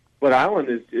 But Allen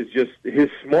is just, his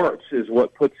smarts is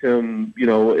what puts him, you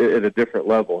know, at a different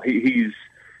level. He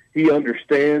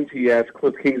understands. He asks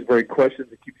Cliff Kingsbury questions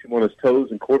that keeps him on his toes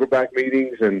in quarterback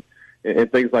meetings, and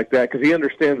and things like that, because he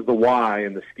understands the why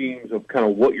and the schemes of kind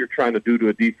of what you're trying to do to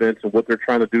a defense and what they're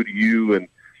trying to do to you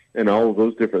and all of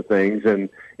those different things. And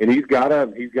he's got a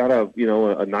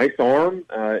a nice arm,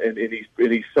 and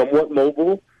he's somewhat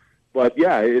mobile. But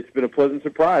yeah, it's been a pleasant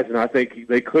surprise, and I think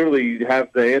they clearly have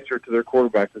the answer to their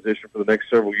quarterback position for the next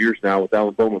several years now with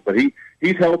Alan Bowman. But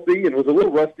he's healthy and was a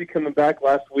little rusty coming back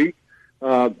last week, it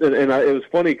was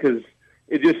funny because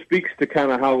it just speaks to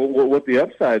kind of what the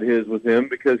upside is with him,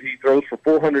 because he throws for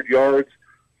 400 yards,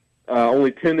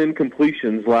 only 10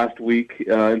 incompletions last week,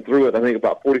 and threw it, I think,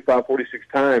 about 45, 46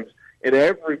 times. And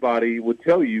everybody would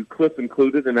tell you, Cliff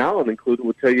included and Allen included,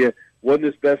 would tell you wasn't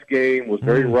his best game, was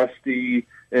very rusty,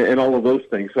 and all of those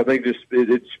things. So I think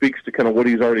it speaks to kind of what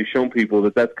he's already shown people,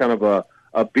 that's kind of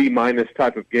a B-minus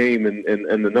type of game, and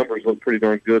the numbers look pretty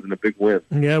darn good in a big win.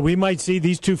 Yeah, we might see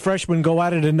these two freshmen go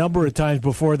at it a number of times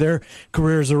before their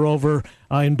careers are over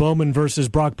in Bowman versus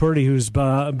Brock Purdy, who's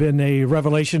been a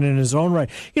revelation in his own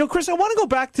right. Chris, I want to go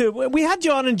back to, we had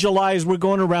you on in July as we're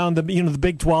going around the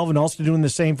Big 12 and also doing the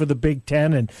same for the Big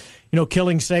 10 and,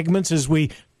 killing segments as we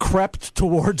crept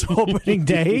towards opening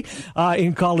day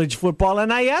in college football.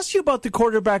 And I asked you about the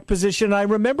quarterback position. I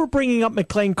remember bringing up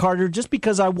McLean Carter just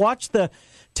because I watched the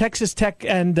Texas Tech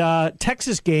and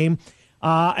Texas game,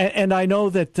 and I know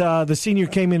that the senior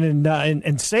came in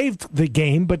and saved the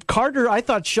game. But Carter, I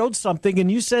thought, showed something, and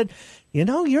you said,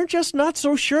 you're just not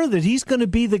so sure that he's going to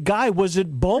be the guy. Was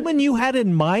it Bowman you had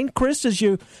in mind, Chris, as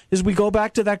we go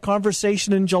back to that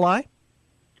conversation in July?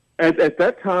 At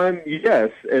that time,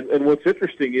 yes. And what's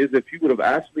interesting is if you would have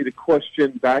asked me the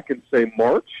question back in, say,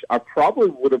 March, I probably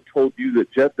would have told you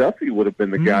that Jet Duffy would have been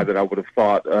the guy that I would have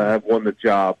thought have won the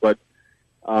job. But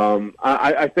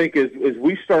I think as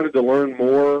we started to learn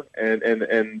more, and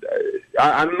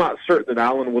I'm not certain that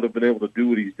Allen would have been able to do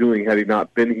what he's doing had he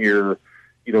not been here,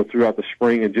 throughout the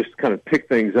spring and just kind of pick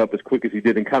things up as quick as he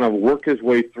did and kind of work his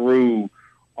way through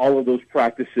all of those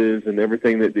practices and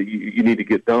everything that you need to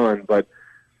get done. But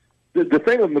the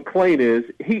thing with McLean is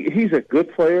he's a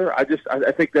good player. I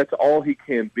think that's all he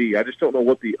can be. I just don't know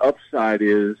what the upside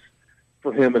is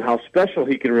for him and how special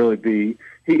he can really be.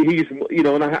 He's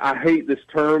and I hate this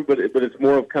term, but it's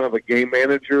more of kind of a game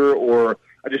manager, or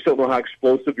I just don't know how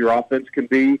explosive your offense can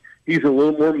be. He's a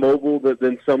little more mobile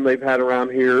than some they've had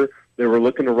around here. They were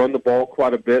looking to run the ball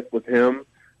quite a bit with him.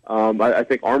 I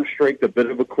think arm strength, a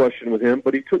bit of a question with him,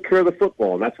 but he took care of the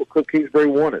football, and that's what Cliff Kingsbury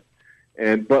wanted.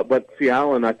 But see,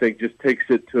 Allen, I think, just takes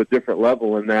it to a different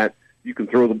level in that you can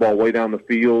throw the ball way down the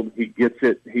field. He gets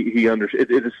it. He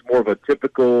understands. It is more of a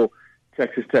typical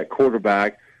Texas Tech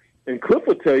quarterback. And Cliff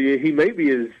will tell you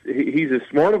he's as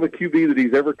smart of a QB that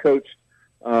he's ever coached,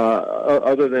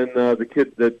 other than the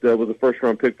kid that was a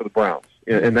first-round pick for the Browns.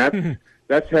 And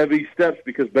that's heavy steps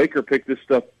because Baker picked this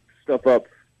stuff up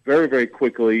very, very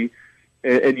quickly.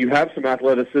 And you have some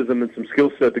athleticism and some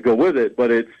skill set to go with it,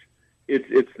 but it's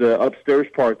the upstairs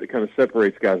part that kind of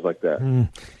separates guys like that.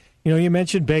 You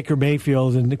mentioned Baker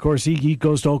Mayfield, and of course he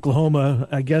goes to Oklahoma,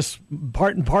 I guess,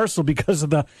 part and parcel because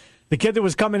of the kid that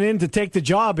was coming in to take the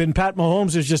job, and Pat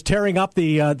Mahomes is just tearing up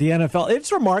the NFL.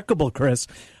 It's remarkable, Chris,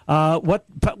 what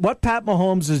Pat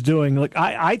Mahomes is doing. Look,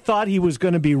 I thought he was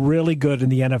going to be really good in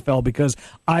the NFL because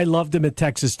I loved him at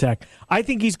Texas Tech. I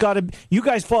think he's got to. You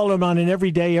guys follow him on an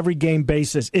every game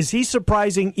basis. Is he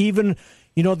surprising even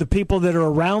the people that are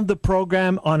around the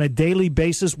program on a daily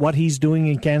basis, what he's doing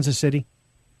in Kansas City?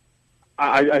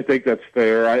 I think that's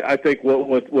fair. I think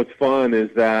what's fun is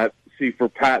that, see, for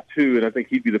Pat, too, and I think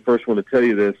he'd be the first one to tell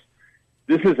you this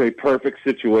is a perfect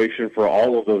situation for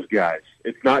all of those guys.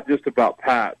 It's not just about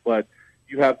Pat, but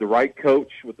you have the right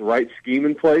coach with the right scheme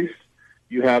in place.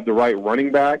 You have the right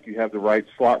running back. You have the right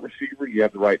slot receiver. You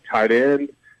have the right tight end.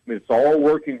 I mean, it's all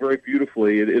working very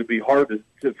beautifully. It'd be hard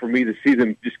for me to see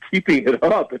them just keeping it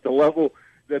up at the level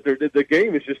that the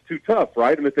game is just too tough,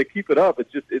 right? I mean, if they keep it up, this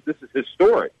is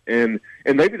historic, and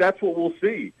maybe that's what we'll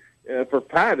see. For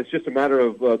Pat, it's just a matter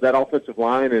of that offensive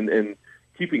line and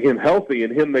keeping him healthy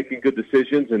and him making good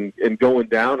decisions and going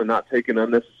down and not taking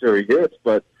unnecessary hits.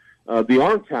 But the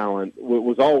arm talent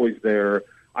was always there.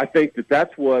 I think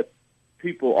that's what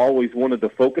people always wanted to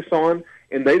focus on,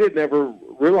 and they didn't ever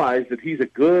realize that he's a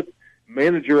good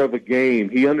manager of a game.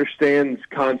 He understands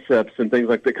concepts and things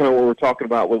like that, kind of what we're talking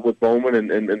about with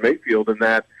Bowman and Mayfield, and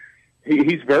that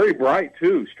he's very bright,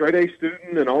 too. Straight-A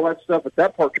student and all that stuff, but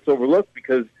that part gets overlooked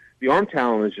because the arm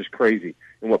talent is just crazy.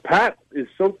 And what Pat is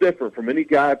so different from any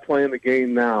guy playing the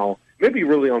game now, maybe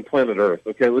really on planet Earth,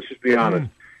 okay, let's just be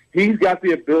honest. He's got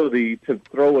the ability to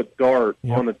throw a dart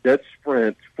on a dead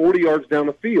sprint 40 yards down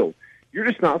the field. You're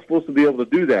just not supposed to be able to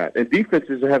do that. And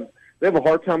defenses have a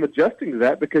hard time adjusting to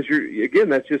that because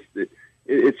that's just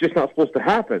It's just not supposed to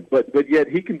happen. But yet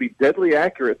he can be deadly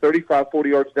accurate 35, 40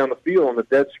 yards down the field on a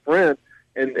dead sprint.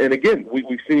 And again, we've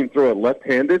seen him throw it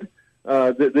left-handed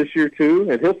this year too,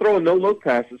 and he'll throw a no-look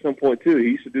pass at some point too. He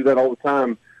used to do that all the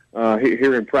time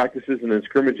here in practices and in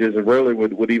scrimmages, and rarely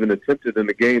would even attempt it in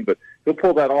the game. But he'll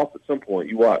pull that off at some point.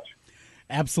 You watch.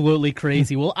 Absolutely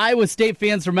crazy. Well, Iowa State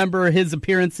fans remember his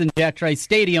appearance in Jack Trice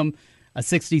Stadium, a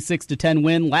 66-10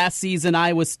 win. Last season,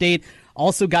 Iowa State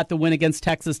also got the win against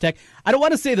Texas Tech. I don't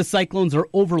want to say the Cyclones are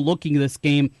overlooking this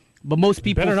game, but most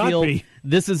people feel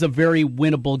this is a very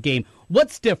winnable game.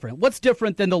 What's different? What's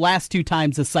different than the last two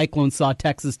times the Cyclones saw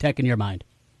Texas Tech in your mind?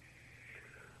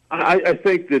 I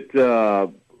think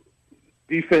that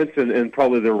defense and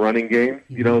probably their running game,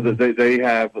 you know, that they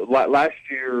have. Last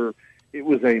year, it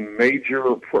was a major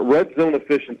 – red zone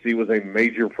efficiency was a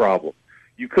major problem.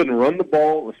 You couldn't run the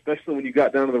ball, especially when you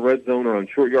got down to the red zone or on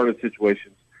short yardage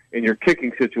situations, and your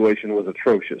kicking situation was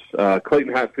atrocious.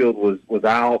 Clayton Hatfield was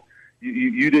out.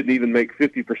 You didn't even make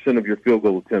 50% of your field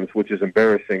goal attempts, which is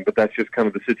embarrassing, but that's just kind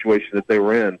of the situation that they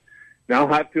were in. Now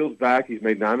Hatfield's back. He's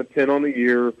made 9 of 10 on the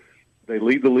year. They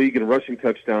lead the league in rushing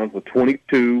touchdowns with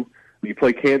 22. You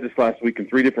play Kansas last week, and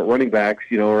 3 different running backs,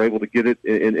 you know, are able to get it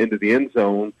into the end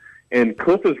zone. And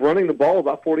Cliff is running the ball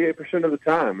about 48% of the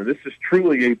time. And this is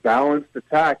truly a balanced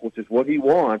attack, which is what he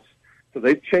wants. So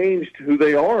they've changed who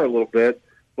they are a little bit.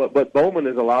 But Bowman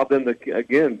has allowed them to,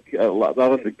 again, allow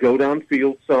them to go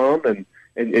downfield some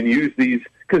and use these.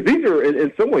 Because these are,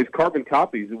 in some ways, carbon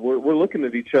copies. We're looking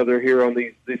at each other here on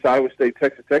this Iowa State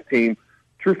Texas Tech team.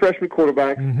 True freshman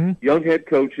quarterbacks, young head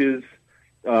coaches,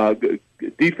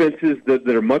 defenses that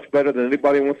are much better than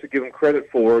anybody wants to give them credit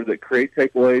for, that create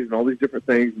takeaways and all these different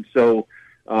things. And so,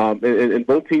 and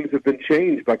both teams have been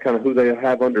changed by kind of who they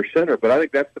have under center. But I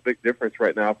think that's the big difference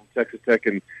right now from Texas Tech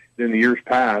and in the years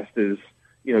past is,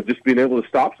 you know, just being able to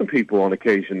stop some people on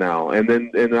occasion now, and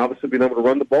obviously being able to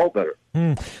run the ball better.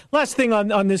 Last thing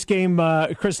on this game,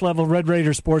 Chris Level, Red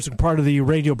Raider Sports, and part of the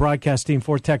radio broadcast team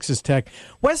for Texas Tech.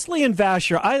 Wesley and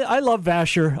Vasher, I love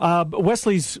Vasher.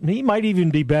 He might even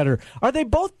be better. Are they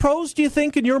both pros, do you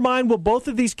think, in your mind? Will both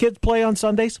of these kids play on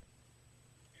Sundays?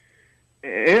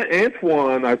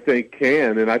 Antoine, I think,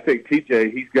 can, and I think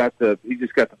TJ, he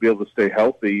just got to be able to stay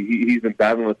healthy. He's been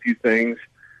battling a few things.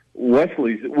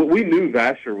 Wesley's. We knew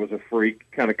Vasher was a freak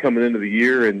kind of coming into the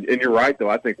year, and you're right though.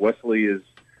 I think Wesley is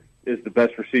the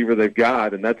best receiver they've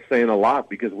got, and that's saying a lot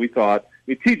because we thought. I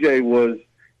mean, TJ was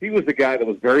the guy that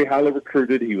was very highly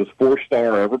recruited. He was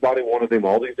 4-star. Everybody wanted him.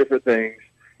 All these different things,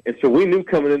 and so we knew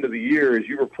coming into the year as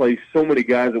you replaced so many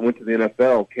guys that went to the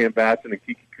NFL, Cam Batson and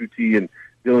Kiki Kuti and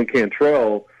Dylan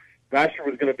Cantrell. Vasher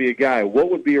was going to be a guy.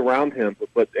 What would be around him?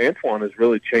 But Antoine has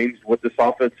really changed what this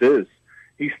offense is.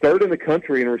 He's third in the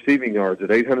country in receiving yards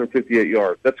at 858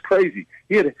 yards. That's crazy.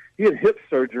 He had hip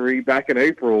surgery back in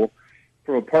April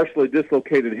from a partially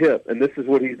dislocated hip, and this is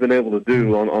what he's been able to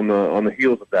do on the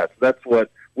heels of that. So that's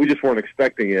what we just weren't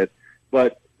expecting it.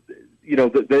 But you know,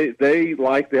 they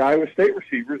like the Iowa State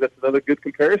receivers. That's another good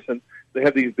comparison. They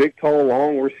have these big, tall,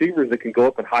 long receivers that can go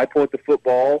up and high point the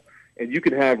football, and you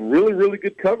can have really, really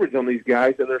good coverage on these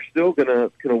guys, and they're still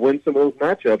gonna win some of those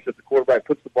matchups if the quarterback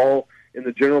puts the ball in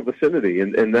the general vicinity,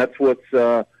 and that's what's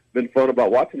been fun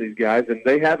about watching these guys. And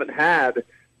they haven't had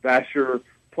Vasher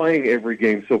playing every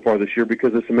game so far this year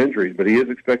because of some injuries, but he is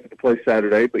expected to play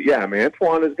Saturday. But yeah, I mean,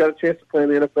 Antoine has got a chance to play in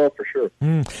the NFL for sure.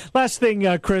 Last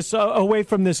thing, Chris, away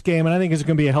from this game, and I think it's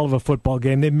going to be a hell of a football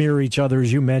game. They mirror each other,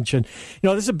 as you mentioned. You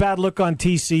know, this is a bad look on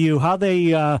TCU.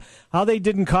 How they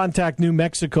didn't contact New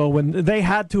Mexico when they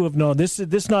had to have known. This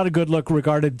is not a good look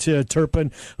regarded to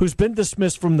Turpin, who's been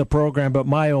dismissed from the program. But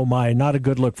my oh my, not a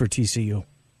good look for TCU.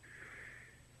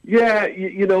 Yeah,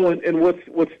 you know, and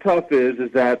what's tough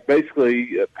is that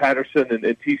basically Patterson and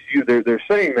TCU, they're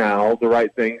saying now the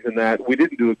right things in that we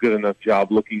didn't do a good enough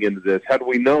job looking into this. Had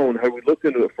we known, had we looked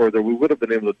into it further, we would have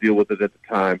been able to deal with it at the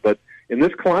time. But in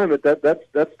this climate,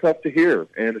 that's tough to hear,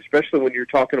 and especially when you're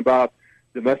talking about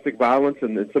domestic violence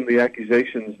and some of the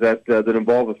accusations that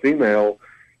involve a female.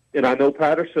 And I know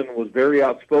Patterson was very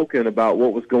outspoken about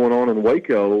what was going on in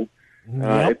Waco.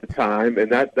 At the time,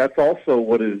 and that's also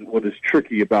what is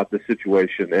tricky about this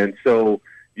situation. And so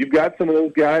you've got some of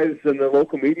those guys in the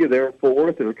local media there in Fort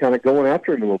Worth that are kind of going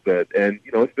after him a little bit. And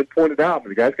you know, it's been pointed out, but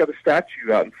the guy's got a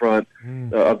statue out in front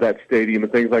of that stadium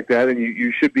and things like that, and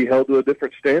you should be held to a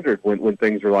different standard when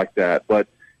things are like that. But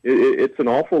it's an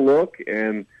awful look,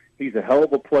 and he's a hell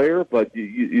of a player. But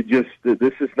you just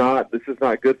this is not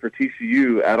good for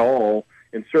TCU at all.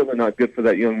 And certainly not good for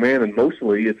that young man, and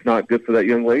mostly it's not good for that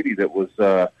young lady that was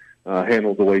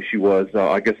handled the way she was,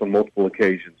 I guess, on multiple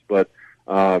occasions. But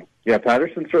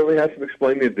Patterson certainly has some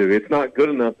explaining to do. It's not good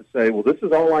enough to say, well, this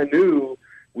is all I knew.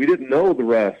 We didn't know the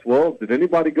rest. Well, did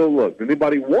anybody go look? Did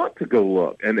anybody want to go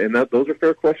look? And those are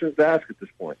fair questions to ask at this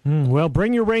point. Well,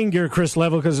 bring your rain gear, Chris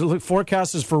Level, because the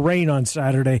forecast is for rain on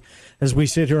Saturday as we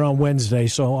sit here on Wednesday.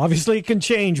 So obviously it can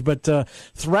change, but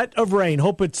threat of rain.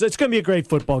 Hope it's going to be a great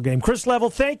football game. Chris Level,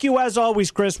 thank you as always,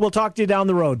 Chris. We'll talk to you down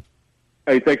the road.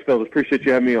 Hey, thanks, fellas. Appreciate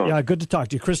you having me on. Yeah, good to talk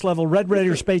to you. Chris Level,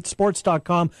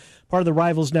 RedRaiderSports.com, part of the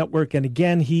Rivals Network. And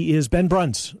again, he is Ben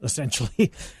Bruns,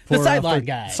 essentially. The sideline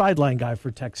guy. Sideline guy for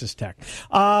Texas Tech.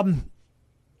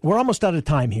 We're almost out of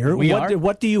time here.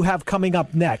 What do you have coming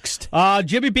up next?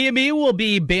 Jimmy B and me will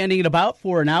be banding it about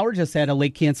for an hour, just had a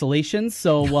late cancellation.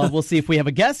 So we'll see if we have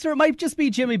a guest, or it might just be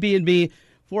Jimmy B and me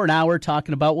for an hour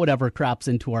talking about whatever crops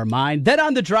into our mind. Then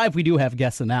on the drive, we do have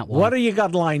guests in that one. What do you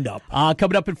got lined up?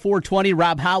 Coming up at 4:20,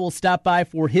 Rob Howe will stop by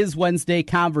for his Wednesday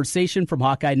conversation from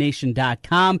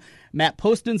HawkeyeNation.com. Matt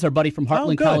Poston's our buddy from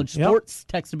Heartland College Sports.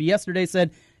 Texted me yesterday,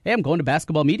 said, hey, I'm going to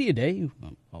Basketball Media Day.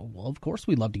 Oh, well, of course,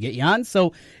 we'd love to get you on.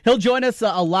 So he'll join us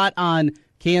a lot on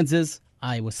Kansas,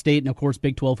 Iowa State, and, of course,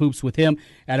 Big 12 Hoops with him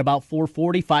at about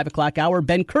 4:40, 5 o'clock hour.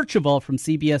 Ben Kircheval from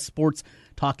CBS Sports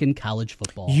talking college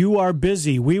football. You are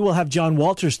busy. We will have John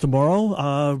Walters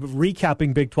tomorrow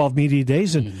recapping Big 12 Media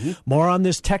Days and more on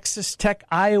this Texas Tech,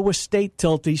 Iowa State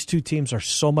tilt. These two teams are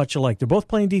so much alike. They're both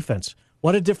playing defense.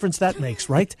 What a difference that makes,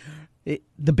 right?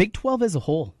 The Big 12 as a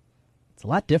whole, it's a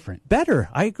lot different. Better.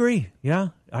 I agree. Yeah,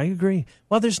 I agree.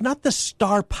 Well, there's not the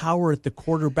star power at the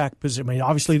quarterback position. I mean,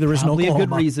 obviously there is no Probably a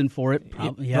good reason for it.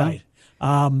 Right.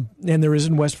 And there is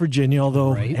in West Virginia,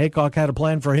 although Haycock had a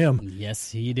plan for him.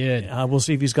 Yes, he did. We'll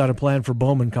see if he's got a plan for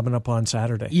Bowman coming up on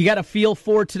Saturday. You got a feel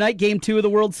for tonight, Game 2 of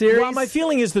the World Series? Well, my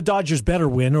feeling is the Dodgers better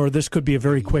win, or this could be a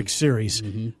very quick series.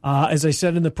 As I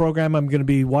said in the program, I'm going to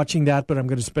be watching that, but I'm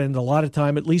going to spend a lot of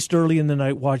time, at least early in the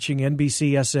night, watching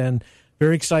NBCSN.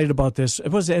 Very excited about this. It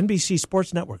was the NBC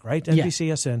Sports Network, right? Yeah.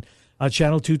 NBCSN,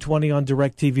 Channel 220 on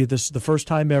DirecTV. This is the first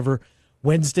time ever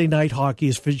Wednesday night hockey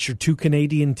has featured two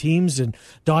Canadian teams, and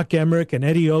Doc Emmerich and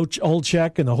Eddie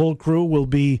Olczyk and the whole crew will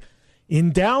be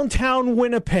in downtown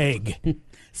Winnipeg.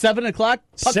 7 o'clock?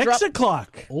 6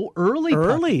 o'clock. Oh, early.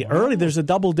 Early. There's a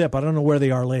double dip. I don't know where they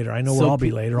are later. I know where I'll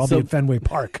be later. I'll be at Fenway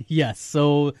Park. Yes,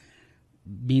 so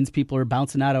means people are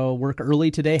bouncing out of work early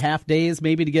today, half days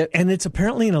maybe to get. And it's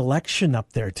apparently an election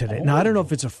up there today. Now, I don't know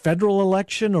if it's a federal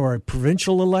election or a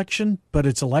provincial election, but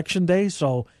it's election day,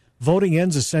 so voting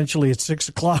ends essentially at 6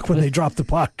 o'clock when they drop the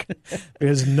puck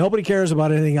because nobody cares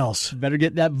about anything else. Better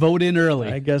get that vote in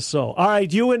early. I guess so. All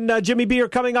right, you and Jimmy B are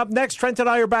coming up next. Trent and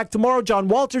I are back tomorrow. John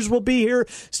Walters will be here.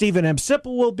 Stephen M.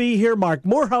 Sipple will be here. Mark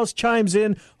Morehouse chimes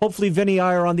in. Hopefully, Vinny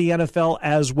I are on the NFL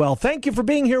as well. Thank you for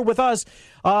being here with us.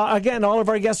 Again, all of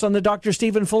our guests on the Dr.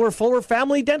 Stephen Fuller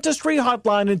Family Dentistry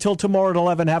Hotline until tomorrow at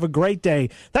 11. Have a great day.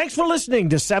 Thanks for listening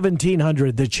to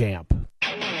 1700 The Champ.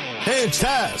 Hey, it's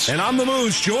Taz. And I'm the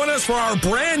Moose. Join us for our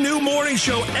brand new morning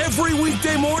show every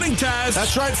weekday morning, Taz.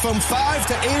 That's right, from 5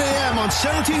 to 8 a.m. on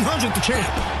 1700 The Champ.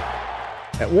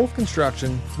 At Wolf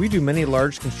Construction, we do many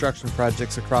large construction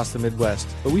projects across the Midwest,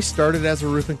 but we started as a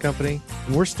roofing company,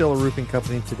 and we're still a roofing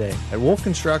company today. At Wolf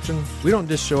Construction, we don't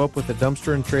just show up with a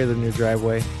dumpster and trailer in your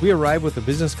driveway. We arrive with a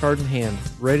business card in hand,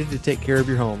 ready to take care of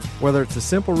your home. Whether it's a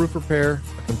simple roof repair,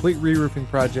 a complete re-roofing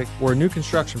project, or a new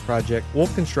construction project,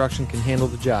 Wolf Construction can handle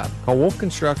the job. Call Wolf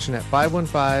Construction at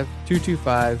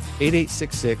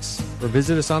 515-225-8866 or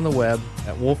visit us on the web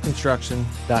at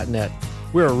wolfconstruction.net.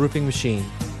 We're a roofing machine.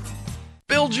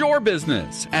 Build your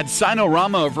business. At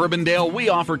Sinorama of Urbandale, we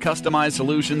offer customized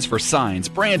solutions for signs,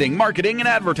 branding, marketing, and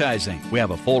advertising. We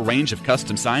have a full range of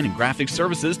custom sign and graphic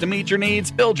services to meet your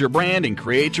needs, build your brand, and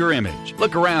create your image.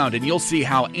 Look around and you'll see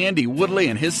how Andy Woodley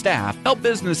and his staff help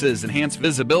businesses enhance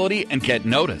visibility and get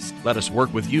noticed. Let us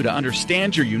work with you to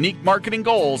understand your unique marketing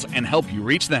goals and help you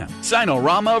reach them.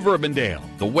 Sinorama of Urbandale,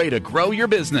 the way to grow your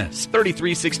business.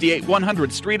 3368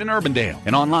 100th Street in Urbandale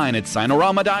and online at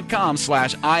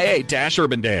sinorama.com/IA-Urbandale.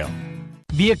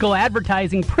 Vehicle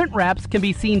advertising print wraps can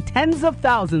be seen tens of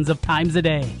thousands of times a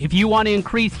day. If you want to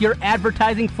increase your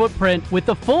advertising footprint with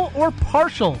the full or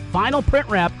partial vinyl print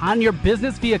wrap on your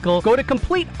business vehicle, go to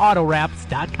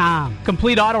CompleteAutoWraps.com.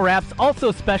 Complete Auto Wraps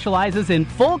also specializes in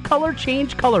full color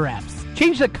change color wraps.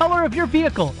 Change the color of your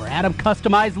vehicle or add a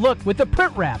customized look with the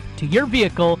print wrap to your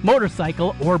vehicle,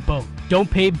 motorcycle, or boat. Don't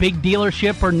pay big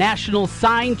dealership or national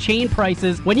sign chain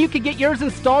prices when you can get yours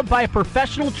installed by a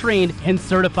professional trained and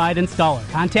certified installer.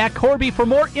 Contact Corby for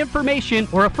more information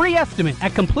or a free estimate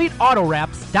at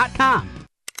CompleteAutoWraps.com.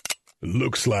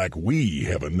 Looks like we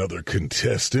have another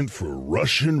contestant for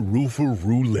Russian Roofer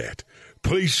Roulette.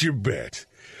 Place your bet.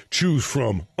 Choose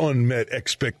from unmet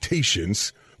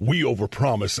expectations, we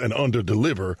overpromise and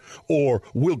underdeliver, or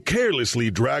we'll carelessly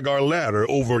drag our ladder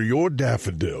over your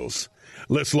daffodils.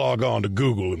 Let's log on to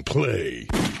Google and play.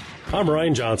 I'm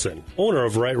Ryan Johnson, owner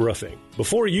of Wright Roofing.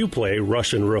 Before you play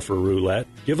Russian Roofer Roulette,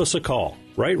 give us a call.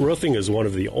 Wright Roofing is one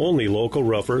of the only local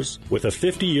roofers with a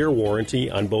 50-year warranty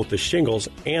on both the shingles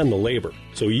and the labor.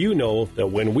 So you know that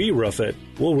when we roof it,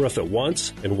 we'll roof it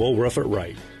once and we'll roof it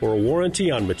right. For a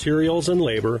warranty on materials and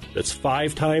labor that's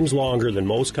 5 times longer than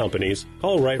most companies,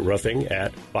 call Wright Roofing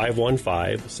at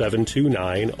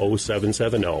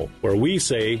 515-729-0770, where we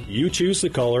say you choose the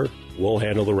color, we'll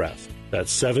handle the rest.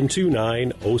 That's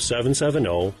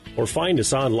 729-0770, or find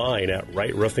us online at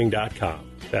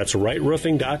wrightroofing.com. That's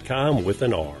wrightroofing.com with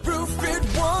an R. Roof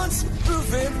it once,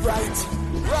 roof it right.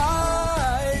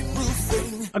 Right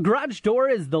Roofing. A garage door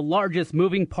is the largest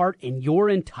moving part in your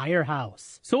entire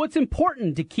house, so it's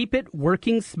important to keep it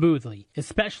working smoothly,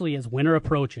 especially as winter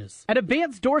approaches. At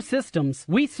Advanced Door Systems,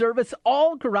 we service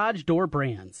all garage door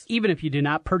brands, even if you do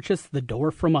not purchase the door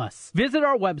from us. Visit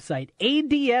our website,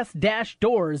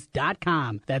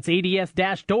 ads-doors.com. That's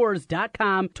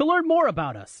ads-doors.com to learn more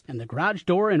about us and the garage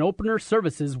door and opener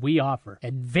services we offer.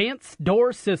 Advanced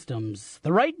Door Systems,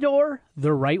 the right door,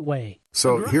 the right way.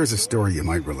 So here's a story you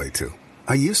might relate to.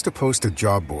 I used to post to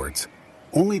job boards,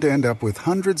 only to end up with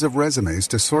hundreds of resumes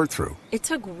to sort through. It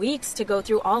took weeks to go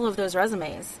through all of those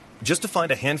resumes. Just to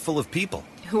find a handful of people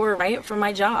who were right for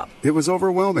my job. It was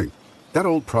overwhelming. That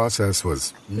old process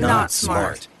was not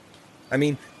smart. I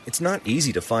mean, it's not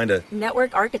easy to find a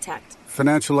network architect,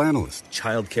 financial analyst,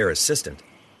 childcare assistant.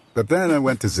 But then I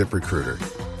went to ZipRecruiter.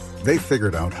 They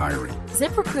figured out hiring.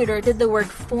 ZipRecruiter did the work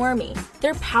for me.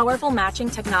 Their powerful matching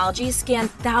technology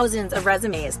scanned thousands of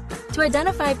resumes to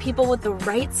identify people with the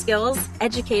right skills,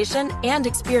 education, and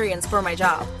experience for my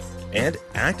job. And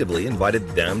actively invited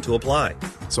them to apply.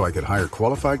 So I could hire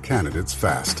qualified candidates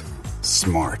fast.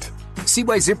 Smart. See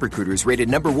why ZipRecruiter is rated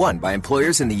 #1 by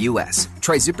employers in the U.S.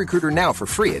 Try ZipRecruiter now for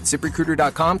free at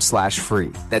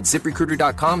ZipRecruiter.com/free. That's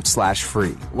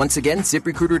ZipRecruiter.com/free. Once again,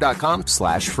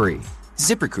 ZipRecruiter.com/free.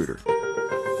 ZipRecruiter,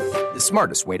 the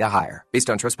smartest way to hire. Based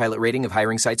on Trustpilot rating of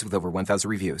hiring sites with over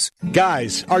 1,000 reviews.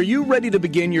 Guys, are you ready to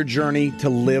begin your journey to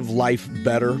live life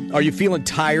better? Are you feeling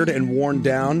tired and worn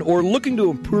down, or looking to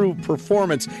improve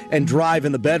performance and drive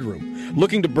in the bedroom?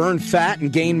 Looking to burn fat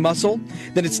and gain muscle?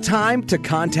 Then it's time to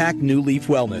contact New Leaf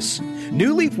Wellness.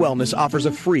 New Leaf Wellness offers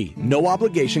a free,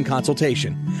 no-obligation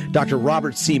consultation. Dr.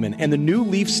 Robert Seaman and the New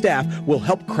Leaf staff will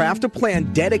help craft a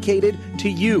plan dedicated to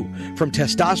you. From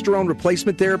testosterone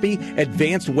replacement therapy,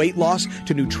 advanced weight loss,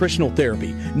 to nutritional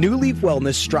therapy, New Leaf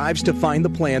Wellness strives to find the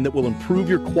plan that will improve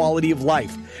your quality of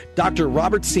life. Dr.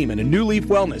 Robert Seaman and New Leaf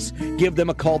Wellness. Give them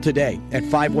a call today at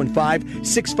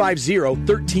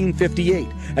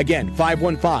 515-650-1358. Again,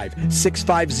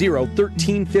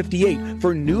 515-650-1358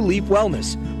 for New Leaf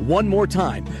Wellness. One more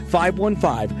time,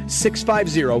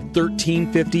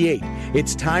 515-650-1358.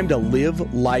 It's time to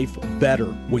live life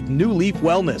better with New Leaf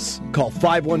Wellness. Call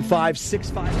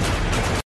 515-650...